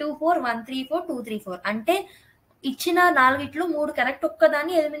 1 2 4 1 3 4 2 3 4 అంటే ఇచ్చిన 4 3 correct,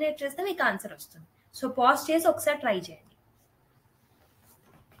 ఒక్కదాన్ని eliminate చేస్తే మీకు answer వస్తుంది. So pause చేసి ఒకసారి try చేయండి.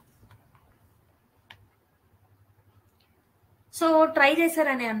 So try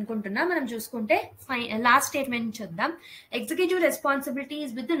చేశారని అనుకుంటున్నా. మనం చూసుకుంటే లాస్ట్ స్టేట్మెంట్ చూద్దాం. Executive responsibility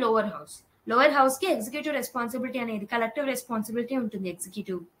is with the lower house. Lower house కి ఎగ్జిక్యూటివ్ రెస్పాన్సిబిలిటీ అనేది కలెక్టివ్ రెస్పాన్సిబిలిటీ ఉంటుంది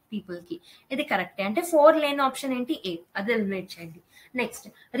ఎగ్జిక్యూటివ్ పీపుల్ కి. ఇది కరెక్టే. అంటే 4 లేని ఆప్షన్ ఏంటి? ఏ. అది ఎలిమినేట్ చేయండి. Next,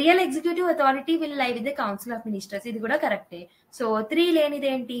 real executive authority will లై with the council of ministers. ఇది కూడా కరెక్టే. సో 3 లేనిది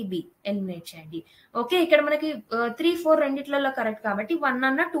ఏంటి? బి. ఎలిమినేట్ చేయండి. ఓకే, ఇక్కడ మనకి 3, 4 రెండిట్లలో కరెక్ట్ కాబట్టి 1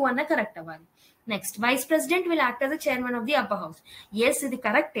 అన్న 2 అన్న కరెక్ట్ అవ్వాలి. Next, vice president will act as the chairman of the upper house. Yes, ఇది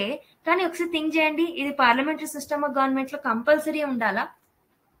కరెక్టే. కానీ ఒకసారి థింక్ చేయండి, ఇది పార్లమెంటరీ సిస్టమ్ ఆఫ్ గవర్నమెంట్ లో కంపల్సరీ ఉండాలా?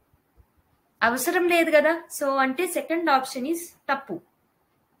 అవసరం లేదు కదా. సో అంటే సెకండ్ ఆప్షన్ ఈస్ తప్పు.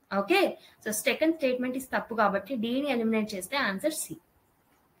 Okay, so second statement is తప్పు కాబట్టి డీని ఎలిమినేట్ చేస్తే answer C.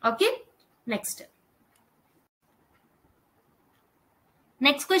 Okay, next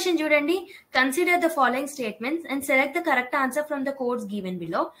question చూడండి. Consider the following statements and select the correct answer from the codes given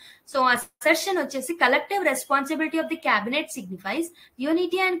below. So assertion వచ్చేసి collective responsibility of the cabinet signifies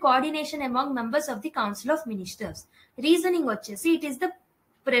unity and coordination among members of the council of ministers. Reasoning వచ్చేసి it is the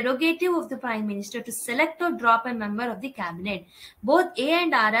prerogative of the Prime Minister to select or drop a member of the cabinet. Both A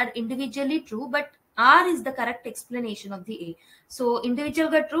and R are individually true, but R is the correct explanation of the A. So individual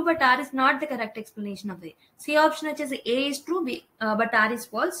got true, but R is not the correct explanation of A. C option వచ్చేసి A is true, but R is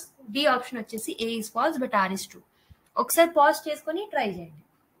false. D option వచ్చేసి A is false, but R is true. ఒకసారి pause చేసుకొని try చేయండి.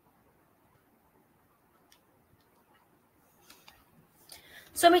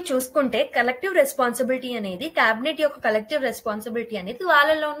 So మీరు చూసుకుంటే collective responsibility అనేది cabinet యొక్క collective responsibility అనేది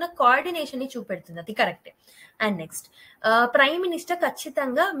వాళ్ళలో ఉన్న కోఆర్డినేషన్ ని చూపెడుతుంది. అది కరెక్టే. అండ్ నెక్స్ట్, ప్రైమ్ మినిస్టర్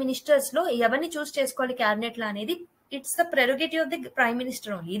ఖచ్చితంగా మినిస్టర్స్ లో ఎవరిని చూస్ చేసుకోవాలి క్యాబినెట్ లో అనేది it's the prerogative of the prime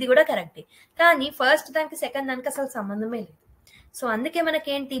minister only. ఇది కూడా కరెక్టే. కానీ ఫస్ట్ దానికి సెకండ్ దానికి అసలు సంబంధమే లేదు. సో అందుకే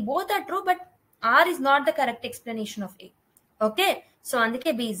మనకేంటి, both are true, but are is not the correct explanation of A. Okay, so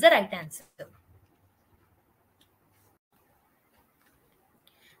అందుకే B is the right answer.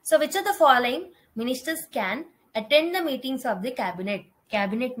 So which of the following ministers can attend the meetings of the cabinet?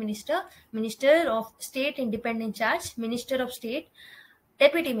 Cabinet minister, minister of state independent charge, minister of state,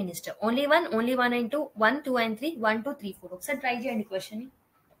 deputy minister. Only one and two, 1, 2 and 3, 1, 2, 3, 4. ఒకసారి try చేయండి question.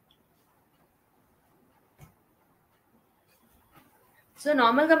 So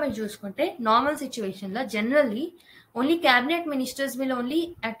normal గా మీరు చూసుకుంటే normal situation లో generally only cabinet ministers will only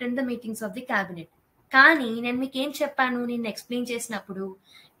attend the meetings of the cabinet. కానీ నేను మీకు ఏం చెప్పాను, నేను ఎక్స్ప్లెయిన్ చేసినప్పుడు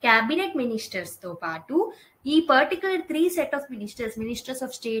క్యాబినెట్ మినిస్టర్స్ తో పాటు ఈ particular 3 set of ministers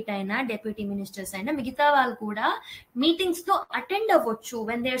of state అయినా డెప్యూటీ మినిస్టర్స్ అయినా మిగతా వాళ్ళు కూడా మీటింగ్స్ లో అటెండ్ అవ్వచ్చు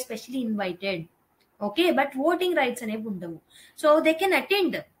when they are especially invited. Okay, but voting rights అనేవి ఉండవు. So they can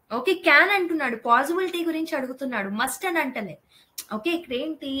attend. Okay, can అంటున్నాడు, పాసిబిలిటీ గురించి అడుగుతున్నాడు, మస్ట్ అని అంటలే. ఓకే, ఇక్కడ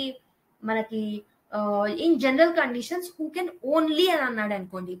ఏంటి మనకి in general conditions who can only అని అన్నాడు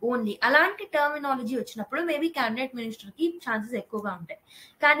అనుకోండి, ఓన్లీ అలాంటి టర్మినాలజీ వచ్చినప్పుడు మేబీ క్యాబినెట్ మినిస్టర్ కి ఛాన్సెస్ ఎక్కువగా ఉంటాయి.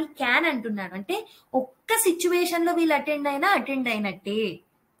 కానీ క్యాన్ అంటున్నాడు అంటే ఒక్క సిచ్యువేషన్ లో వీళ్ళు అటెండ్ అయినట్టే.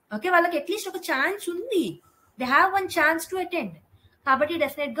 ఓకే, వాళ్ళకి అట్లీస్ట్ ఒక ఛాన్స్ ఉంది, they have one chance to attend. కాబట్టి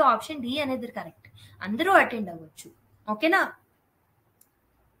డెఫినెట్ గా ఆప్షన్ డి అనేది కరెక్ట్. అందరూ అటెండ్ అవ్వచ్చు. ఓకేనా?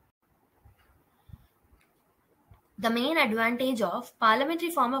 The main advantage of parliamentary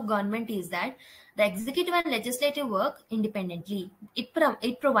form of government is that the executive and legislative work independently. It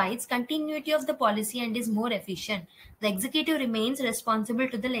provides continuity of the policy and is more efficient. The executive remains responsible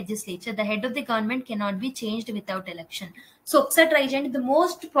to the legislature. The head of the government cannot be changed without election. So, ఒకసారి try చేయండి. The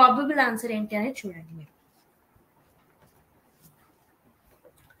most probable answer ఏంటి అనేది చూడండి మీరు.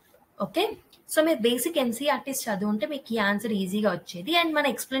 Okay, so మీరు basic NCERTs చదువుంటే మీకు ఈ answer ఈజీగా వచ్చేది. అండ్ మన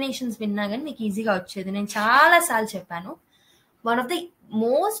ఎక్స్ప్లెనేషన్స్ విన్నా కానీ మీకు ఈజీగా వచ్చేది. నేను చాలా సార్లు చెప్పాను, one of the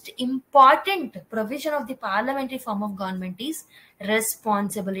most important provision of the parliamentary form of government is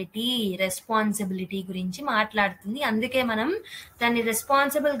responsibility గురించి మాట్లాడుతుంది. అందుకే మనం దాన్ని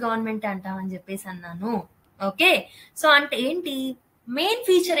రెస్పాన్సిబుల్ గవర్నమెంట్ అంటామని చెప్పేసి అన్నాను. ఓకే, సో అంటే ఏంటి మెయిన్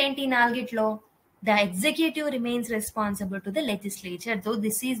ఫీచర్ ఏంటి నాలుగిట్లో? The executive remains responsible to the legislature. So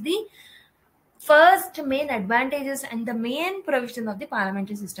this is the first main advantages and the main provision of the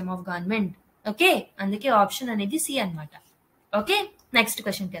parliamentary system of government. Okay, అందుకే option అనేది C అన్నమాట. Okay, next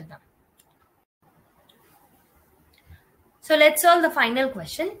question కి వెళ్దాం. So let's solve the final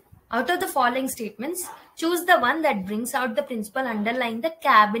question. Out of the following statements, choose the one that brings out the principle underlying the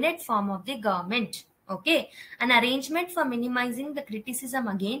cabinet form of the government. Okay, an arrangement for minimizing the criticism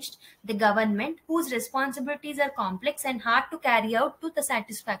against the government whose responsibilities are complex and hard to carry out to the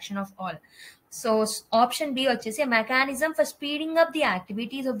satisfaction of all. So option B వచ్చేసి a mechanism for speeding up the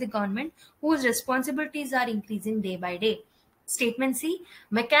activities of the government whose responsibilities are increasing day by day. Statement C,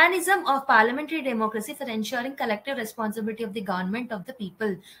 mechanism of parliamentary democracy for ensuring collective responsibility of the government of the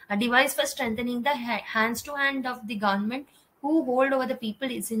people, a device for strengthening the hands to hand of the government who hold over the people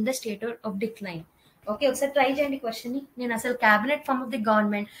is in the state of decline. Okay, ఒకసారి try చేయండి question ని. నేను అసలు cabinet form of the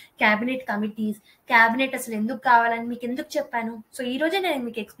government, cabinet committees, cabinet అసలు ఎందుకు కావాలని మీకు ఎందుకు చెప్పాను, సో ఈ రోజే నేను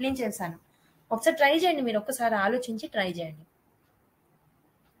మీకు ఎక్స్ప్లెయిన్ చేశాను. ఒకసారి ట్రై చేయండి, మీరు ఒక్కసారి ఆలోచించి ట్రై చేయండి.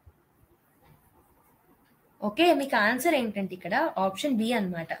 ఓకే, మీకు ఆన్సర్ ఏంటంటే ఇక్కడ ఆప్షన్ బి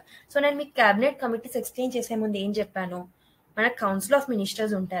అన్నమాట. సో నేను మీకు క్యాబినెట్ కమిటీస్ ఎక్స్ప్లెయిన్ చేసే ముందు ఏం చెప్పాను, మనకు కౌన్సిల్ ఆఫ్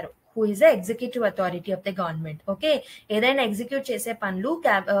మినిస్టర్స్ ఉంటారు, who is the executive authority of the government. Okay, ఏదైనా ఎగ్జిక్యూట్ చేసే పనులు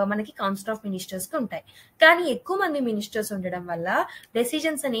మనకి కౌన్సిల్ ఆఫ్ మినిస్టర్స్ కి ఉంటాయి. కానీ ఎక్కువ మంది మినిస్టర్స్ ఉండడం వల్ల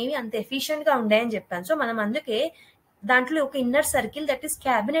డెసిజన్స్ అనేవి అంత ఎఫిషియెంట్ గా ఉంటాయని చెప్పాను. సో మనం అందుకే దాంట్లో ఒక inner circle, that is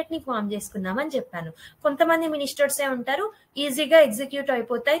cabinet ని ఫామ్ చేసుకున్నామని చెప్పాను. కొంతమంది మినిస్టర్సే ఉంటారు, ఈజీగా ఎగ్జిక్యూట్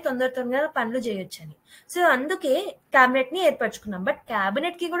అయిపోతాయి, తొందరగా పనులు చేయొచ్చని. సో అందుకే క్యాబినెట్ ని ఏర్పరచుకున్నాం. బట్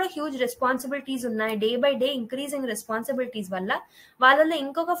క్యాబినెట్ కి కూడా హ్యూజ్ రెస్పాన్సిబిలిటీస్ ఉన్నాయి. Day by day increasing responsibilities వల్ల వాళ్ళలో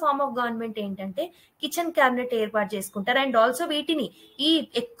ఇంకొక ఫార్మ్ ఆఫ్ గవర్నమెంట్ ఏంటంటే కిచెన్ క్యాబినెట్ ఏర్పాటు చేసుకుంటారు. అండ్ ఆల్సో వీటిని ఈ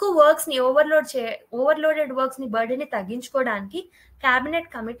ఎక్కువ వర్క్స్ ని ఓవర్లోడెడ్ వర్క్స్ ని బర్డెన్ ని తగ్గించుకోవడానికి క్యాబినెట్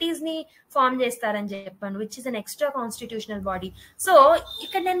కమిటీస్ ని ఫామ్ చేస్తారని చెప్పాను, which is an extra constitutional body. So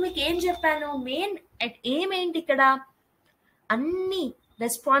ఇక్కడ నేను మీకు ఏం చెప్పాను, మెయిన్ ఏమేంటి ఇక్కడ, అన్ని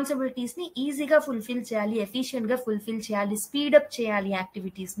రెస్పాన్సిబిలిటీస్ ని ఈజీగా ఫుల్ఫిల్ చేయాలి, ఎఫిషియెంట్ గా ఫుల్ఫిల్ చేయాలి, స్పీడప్ చేయాలి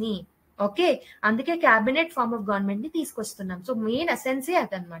యాక్టివిటీస్ ని. ఓకే, అందుకే క్యాబినెట్ ఫార్మ్ ఆఫ్ గవర్నమెంట్ ని తీసుకొస్తున్నాం. సో మెయిన్ ఎసెన్సే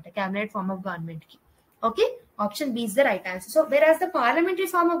అదనమాట క్యాబినెట్ ఫార్మ్ ఆఫ్ గవర్నమెంట్ కి. Okay, option B is the right answer. So where as the parliamentary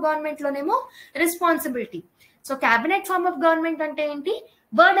form of government లోనేమో responsibility. So cabinet form of government అంటే ఏంటి,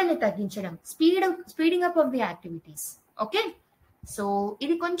 burden ని తగ్గించడం, speeding up of the activities. Okay, so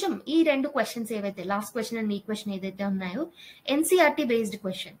ఇది కొంచెం ఈ రెండు questions ఏవైతే లాస్ట్ క్వశ్చన్ అండ్ ఈ క్వశ్చన్ ఏదైతే ఉన్నాయో NCERT based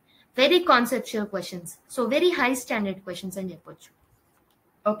question, very conceptual questions, so very high standard questions అని చెప్పొచ్చు.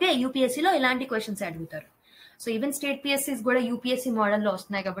 ఓకే, యూపీఎస్సీలో ఇలాంటి క్వశ్చన్స్ అడుగుతారు. సో ఈవెన్ స్టేట్ పిఎస్సీస్ కూడా యూపీఎస్సీ మోడల్లో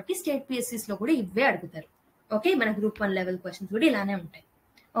వస్తున్నాయి కాబట్టి స్టేట్ పిఎస్సీస్ లో కూడా ఇవే అడుగుతారు. ఓకే, మన Group-1 లెవెల్ క్వశ్చన్స్ కూడా ఇలానే ఉంటాయి.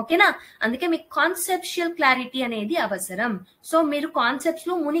 ఓకేనా, అందుకే మీకు కాన్సెప్షువల్ క్లారిటీ అనేది అవసరం. సో మీరు కాన్సెప్ట్స్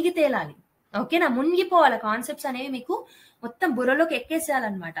లో మునిగి తేలాలి. ఓకేనా, మునిగిపోవాలి, కాన్సెప్ట్స్ అనేవి మీకు మొత్తం బుర్రలోకి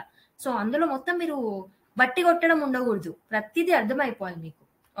ఎక్కేసేయాలన్నమాట. సో అందులో మొత్తం మీరు బట్టి కొట్టడం ఉండకూడదు, ప్రతిదీ అర్థమైపోవాలి మీకు.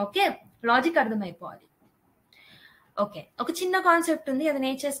 Okay, logic అర్థమైపోవాలి. ఓకే, ఒక చిన్న కాన్సెప్ట్ ఉంది, అది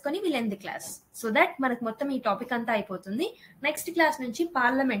నేర్చేసుకొని wheel end the class, so that మనకు మొత్తం ఈ టాపిక్ అంతా అయిపోతుంది. నెక్స్ట్ క్లాస్ నుంచి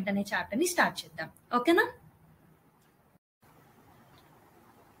పార్లమెంట్ అనే చాప్టర్ ని స్టార్ట్ చేద్దాం. ఓకేనా,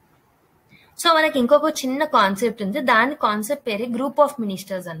 సో మనకి ఇంకొక చిన్న కాన్సెప్ట్ ఉంది, దాని కాన్సెప్ట్ పేరే గ్రూప్ ఆఫ్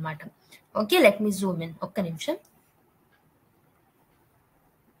మినిస్టర్స్ అన్నమాట. Okay, let me Zoom in, ఒక్క నిమిషం.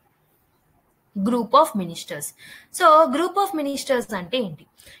 Group of ministers. So group of ministers అంటే ఏంటి,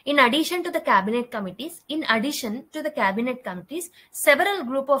 in addition to the cabinet committees several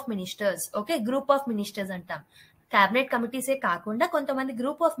group of ministers. Okay, group of ministers అంటాం. Cabinet కమిటీసే కాకుండా కొంతమంది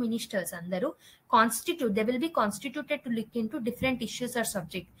group of ministers అందరూ they will be constituted to look in to different issues are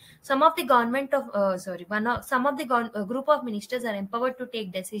subject. Some of the group of ministers are empowered to take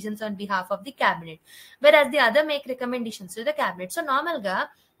decisions on behalf of the cabinet, whereas the other make recommendations to the cabinet. So normal గా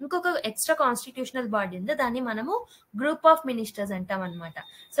ఇంకొక extra constitutional body ఉంది, దాన్ని మనము group of ministers అంటాం అనమాట.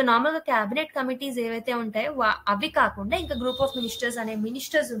 So normal గా cabinet committees ఏవైతే ఉంటాయో అవి కాకుండా ఇంకా గ్రూప్ ఆఫ్ మినిస్టర్స్ అనే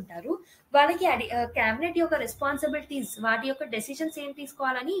మినిస్టర్స్ ఉంటారు. వాళ్ళకి క్యాబినెట్ యొక్క రెస్పాన్సిబిలిటీస్, వాటి యొక్క డెసిషన్స్ ఏం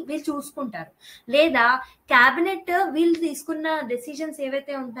తీసుకోవాలని వీళ్ళు చూసుకుంటారు. లేదా క్యాబినెట్ వీళ్ళు తీసుకున్న డెసిషన్స్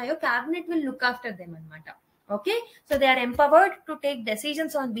ఏవైతే ఉంటాయో cabinet will look after them అనమాట. Okay, so they are empowered to take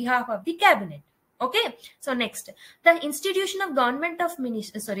decisions on behalf of the cabinet. Okay, so next, the institution of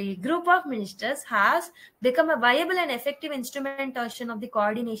group of ministers has become a viable and effective instrumentation of the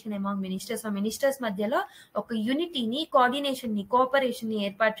coordination among ministers. So ministers మధ్యలో ఒక యూనిటీని, coordination ని, cooperation ని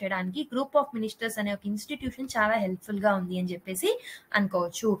ఏర్పాటు చేయడానికి group of ministers అనే ఒక institution చాలా helpful గా ఉంది అని చెప్పేసి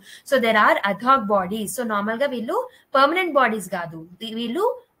అనుకోవచ్చు. So there are ad hoc bodies. So normal గా వీళ్ళు పర్మనెంట్ బాడీస్ కాదు, వీళ్ళు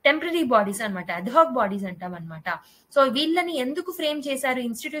టెంపరీ బాడీస్ అనమాట, అడ్హాక్ బాడీస్ అంటాం అనమాట. సో వీళ్ళని ఎందుకు ఫ్రేమ్ చేశారు,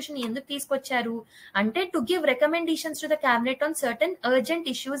 ఇన్స్టిట్యూషన్ ఎందుకు తీసుకొచ్చారు అంటే to give recommendations to the cabinet on certain urgent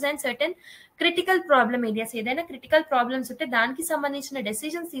issues and certain critical problem areas. ఏదైనా క్రిటికల్ ప్రాబ్లమ్స్ ఉంటే దానికి సంబంధించిన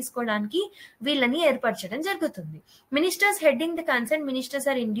డెసిషన్స్ తీసుకోవడానికి వీళ్ళని ఏర్పరచడం జరుగుతుంది. Ministers heading the concern ministers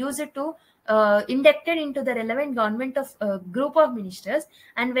are inducted into the relevant government of group of ministers,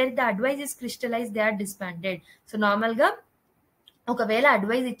 and where the advice is crystallized, they are disbanded. So normal గా ఒకవేళ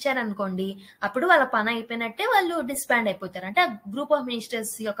advise ఇచ్చారనుకోండి, అప్పుడు వాళ్ళ పని అయిపోయినట్టే, వాళ్ళు డిస్బాండ్ అయిపోతారు. అంటే ఆ గ్రూప్ ఆఫ్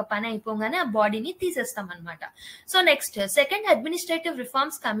మినిస్టర్స్ యొక్క పని అయిపోగానే ఆ బాడీని తీసేస్తాం అనమాట. So next, second administrative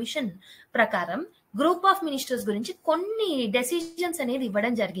reforms commission ప్రకారం గ్రూప్ ఆఫ్ మినిస్టర్స్ గురించి కొన్ని డెసిషన్స్ అనేది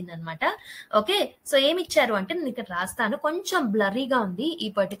ఇవ్వడం జరిగింది అనమాట. ఓకే, సో ఏమి ఇచ్చారు అంటే నేను ఇక్కడ రాస్తాను, కొంచెం బ్లర్రీగా ఉంది ఈ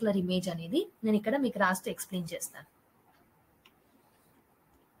పర్టికులర్ ఇమేజ్ అనేది, నేను ఇక్కడ మీకు రాస్తూ ఎక్స్ప్లెయిన్ చేస్తాను.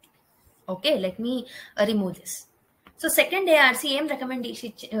 Okay, let me remove this. So second ARC ఏం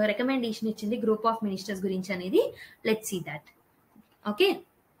రికమెండేషన్ ఇచ్చింది గ్రూప్ ఆఫ్ మినిస్టర్స్ గురించి అనేది let's see that. Okay,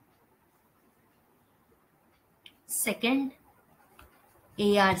 second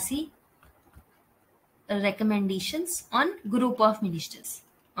ARC recommendations on group of ministers.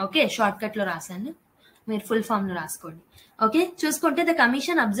 Okay, short cut లో రాశాను, మీరు ఫుల్ ఫామ్ లో రాసుకోండి. ఓకే, చూసుకుంటే the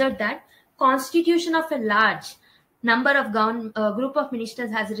commission observe that constitution of a large number of group of ministers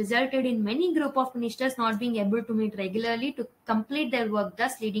has resulted in many group of ministers not being able to meet regularly to complete their work,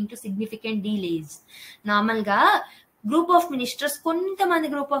 thus leading to significant delays. Normal ga group of ministers, కొంతమంది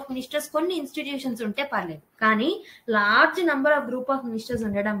group of ministers కొన్ని institutions ఉంటే పర్లేదు, కానీ large number of group of ministers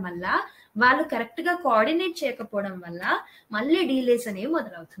ఉండడం వల్ల వాళ్ళు correct గా coordinate చేయకపోవడం వల్ల మళ్ళీ డీలేస్ అనేవి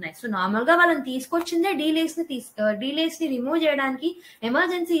మొదలవుతున్నాయి. సో నార్మల్ గా వాళ్ళని తీసుకొచ్చిందే డీలేస్ ని రిమూవ్ చేయడానికి,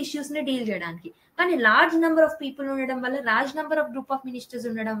 ఎమర్జెన్సీ ఇష్యూస్ ని డీల్ చేయడానికి, కానీ లార్జ్ నెంబర్ ఆఫ్ పీపుల్ ఉండడం వల్ల, large number of group of ministers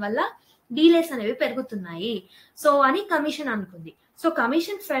ఉండడం వల్ల డీలేస్ అనేవి పెరుగుతున్నాయి. సో అని కమిషన్ అనుకుంది. So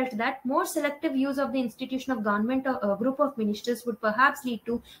commission felt that more selective use of the institution of government group of ministers would perhaps lead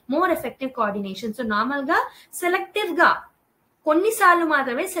to more effective coordination. So normal ga selective ga కొన్నిసార్లు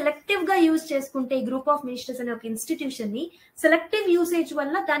మాత్రమే selective గా use చేసుకుంటే ఈ group of ministers అనే ఒక institution ని selective usage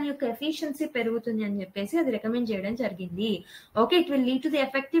వల్ల దాని యొక్క ఎఫిషియన్సీ పెరుగుతుంది అని చెప్పేసి అది రికమెండ్ చేయడం జరిగింది. Okay, it will lead to the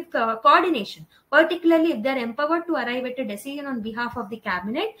effective coordination, particularly if they are empowered to arrive at a decision on behalf of the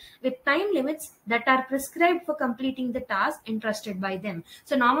cabinet with time limits that are prescribed for completing the task entrusted by them.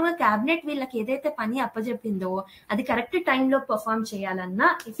 So నార్మల్గా cabinet వీళ్ళకి ఏదైతే పని అప్పచెప్పిందో అది correct టైంలో perform చేయాలన్నా,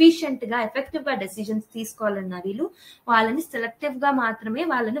 efficient గా effective గా decisions తీసుకోవాలన్నా వీళ్ళు వాళ్ళని సెలెక్టివ్ గా మాత్రమే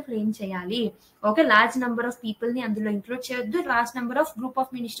వాళ్ళని ఫ్రేమ్ చేయాలి. Okay, large number of people ని అందులో ఇంక్లూడ్ చేయొద్దు, large number of group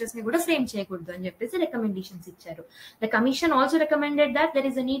of ministers ని కూడా ఫ్రేమ్ చేయకూడదు అని చెప్పేసి రికమెండేషన్స్ ఇచ్చారు. The commission also recommended that there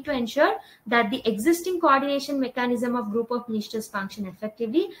is a need to ensure that the existing coordination mechanism of group of ministers function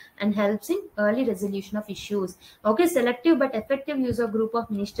effectively and helps in early resolution of issues. Okay, selective but effective use of group of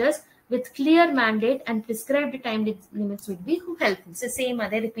ministers with clear mandate and prescribed time limits would be helpful. So same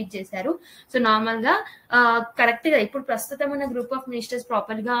అదే repeat చేశారు. So normal గా correct గా ఇప్పుడు ప్రస్తుతం ఉన్న group of ministers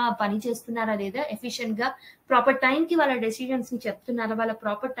proper గా పని చేస్తున్నారా లేదా, ఎఫిషియెంట్ గా ప్రాపర్ టైం కి వాళ్ళ డెసిజన్స్ ని చెప్తున్నారా, వాళ్ళ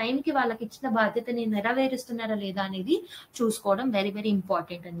ప్రాపర్ టైం కి వాళ్ళకి ఇచ్చిన బాధ్యతని నెరవేరుస్తున్నారా లేదా అనేది చూసుకోవడం వెరీ వెరీ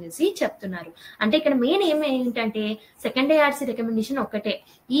ఇంపార్టెంట్ అని చెప్పి చెప్తున్నారు. అంటే ఇక్కడ మెయిన్ ఏంటంటే సెకండ్ ARC రికమెండేషన్ ఒకటే,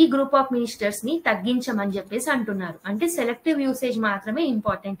 ఈ గ్రూప్ ఆఫ్ మినిస్టర్స్ ని తగ్గించమని చెప్పేసి అంటున్నారు. అంటే సెలెక్టివ్ యూసేజ్ మాత్రమే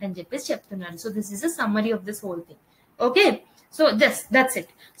ఇంపార్టెంట్ అని చెప్పేసి చెప్తున్నారు. So this is a summary of this whole thing. Okay, so that's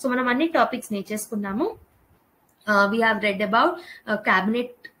it. So మనం అన్ని topics నేర్చేసుకున్నాము. We have read about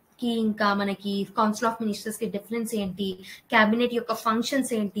cabinet కి, ఇంకా మనకి కౌన్సిల్ ఆఫ్ మినిస్టర్స్ కి డిఫరెన్స్ ఏంటి, క్యాబినెట్ యొక్క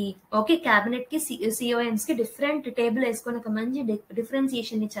ఫంక్షన్స్ ఏంటి. ఓకే, క్యాబినెట్ కి COMs కి డిఫరెంట్ టేబుల్ వేసుకొని ఒక మంచి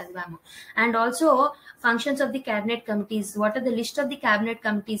డిఫరెన్సియేషన్ ని చదివాము. And also functions of the cabinet committees, what are the list of the cabinet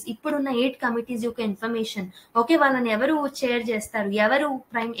committees, ఇప్పుడున్న 8 కమిటీస్ యొక్క ఇన్ఫర్మేషన్. ఓకే, వాళ్ళని ఎవరు చైర్ చేస్తారు, ఎవరు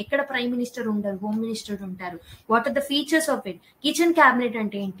ఎక్కడ ప్రైమ్ మినిస్టర్ ఉంటారు, హోమ్ మినిస్టర్ ఉంటారు, what are the features of it, kitchen cabinet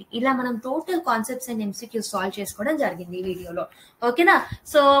అంటే ఏంటి, ఇలా మనం total concepts and MCQs solve చేసుకోవడం జరిగింది ఈ వీడియోలో. ఓకేనా,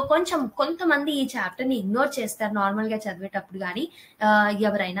 సో కొంతమంది ఈ చాప్టర్ ని ఇగ్నోర్ చేస్తారు నార్మల్ గా చదివేటప్పుడు. కానీ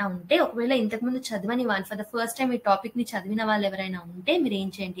ఎవరైనా ఉంటే, ఒకవేళ ఇంతకుముందు చదవని వాళ్ళు, ఫర్ ద ఫస్ట్ టైం ఈ టాపిక్ ని చదివిన వాళ్ళు ఎవరైనా ఉంటే మీరు ఏం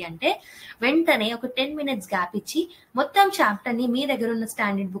చేయండి అంటే వెంటనే ఒక 10 minutes గ్యాప్ ఇచ్చి మొత్తం చాప్టర్ ని మీ దగ్గర ఉన్న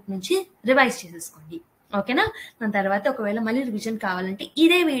స్టాండర్డ్ బుక్ నుంచి రివైజ్ చేసేసుకోండి. ఓకేనా, దాని తర్వాత ఒకవేళ మళ్ళీ రివిజన్ కావాలంటే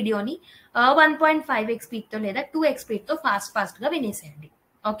ఇదే వీడియోని 1.5x స్పీడ్ తో లేదా 2x స్పీడ్ తో ఫాస్ట్ గా వినేసేయండి.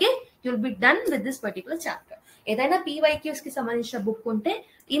 Okay, you'll be done with this particular chapter. ఏదైనా PYQs కి సంబంధించిన బుక్ ఉంటే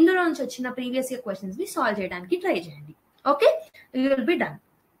ఇందులో నుంచి వచ్చిన ప్రీవియస్ ఇయర్ క్వశ్చన్స్ ని సాల్వ్ చేయడానికి ట్రై చేయండి. Okay, you will be done.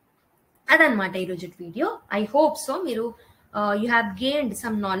 అదనమాట ఈరోజు వీడియో. ఐ హోప్ సో మీరు you have gained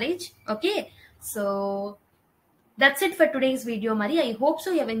some knowledge. Okay, so that's it for today's video. మరి I hope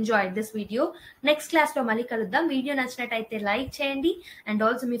so you have enjoyed this video. Next class లో మళ్ళీ కలుద్దాం. Video నచ్చినట్టయితే like చేయండి, and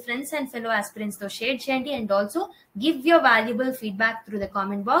also me friends and fellow aspirants తో share చేయండి, and also give your valuable feedback through the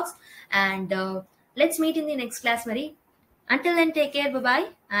comment box. And let's meet in the next class, Mari. Until then, take care, bye-bye,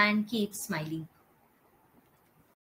 and keep smiling.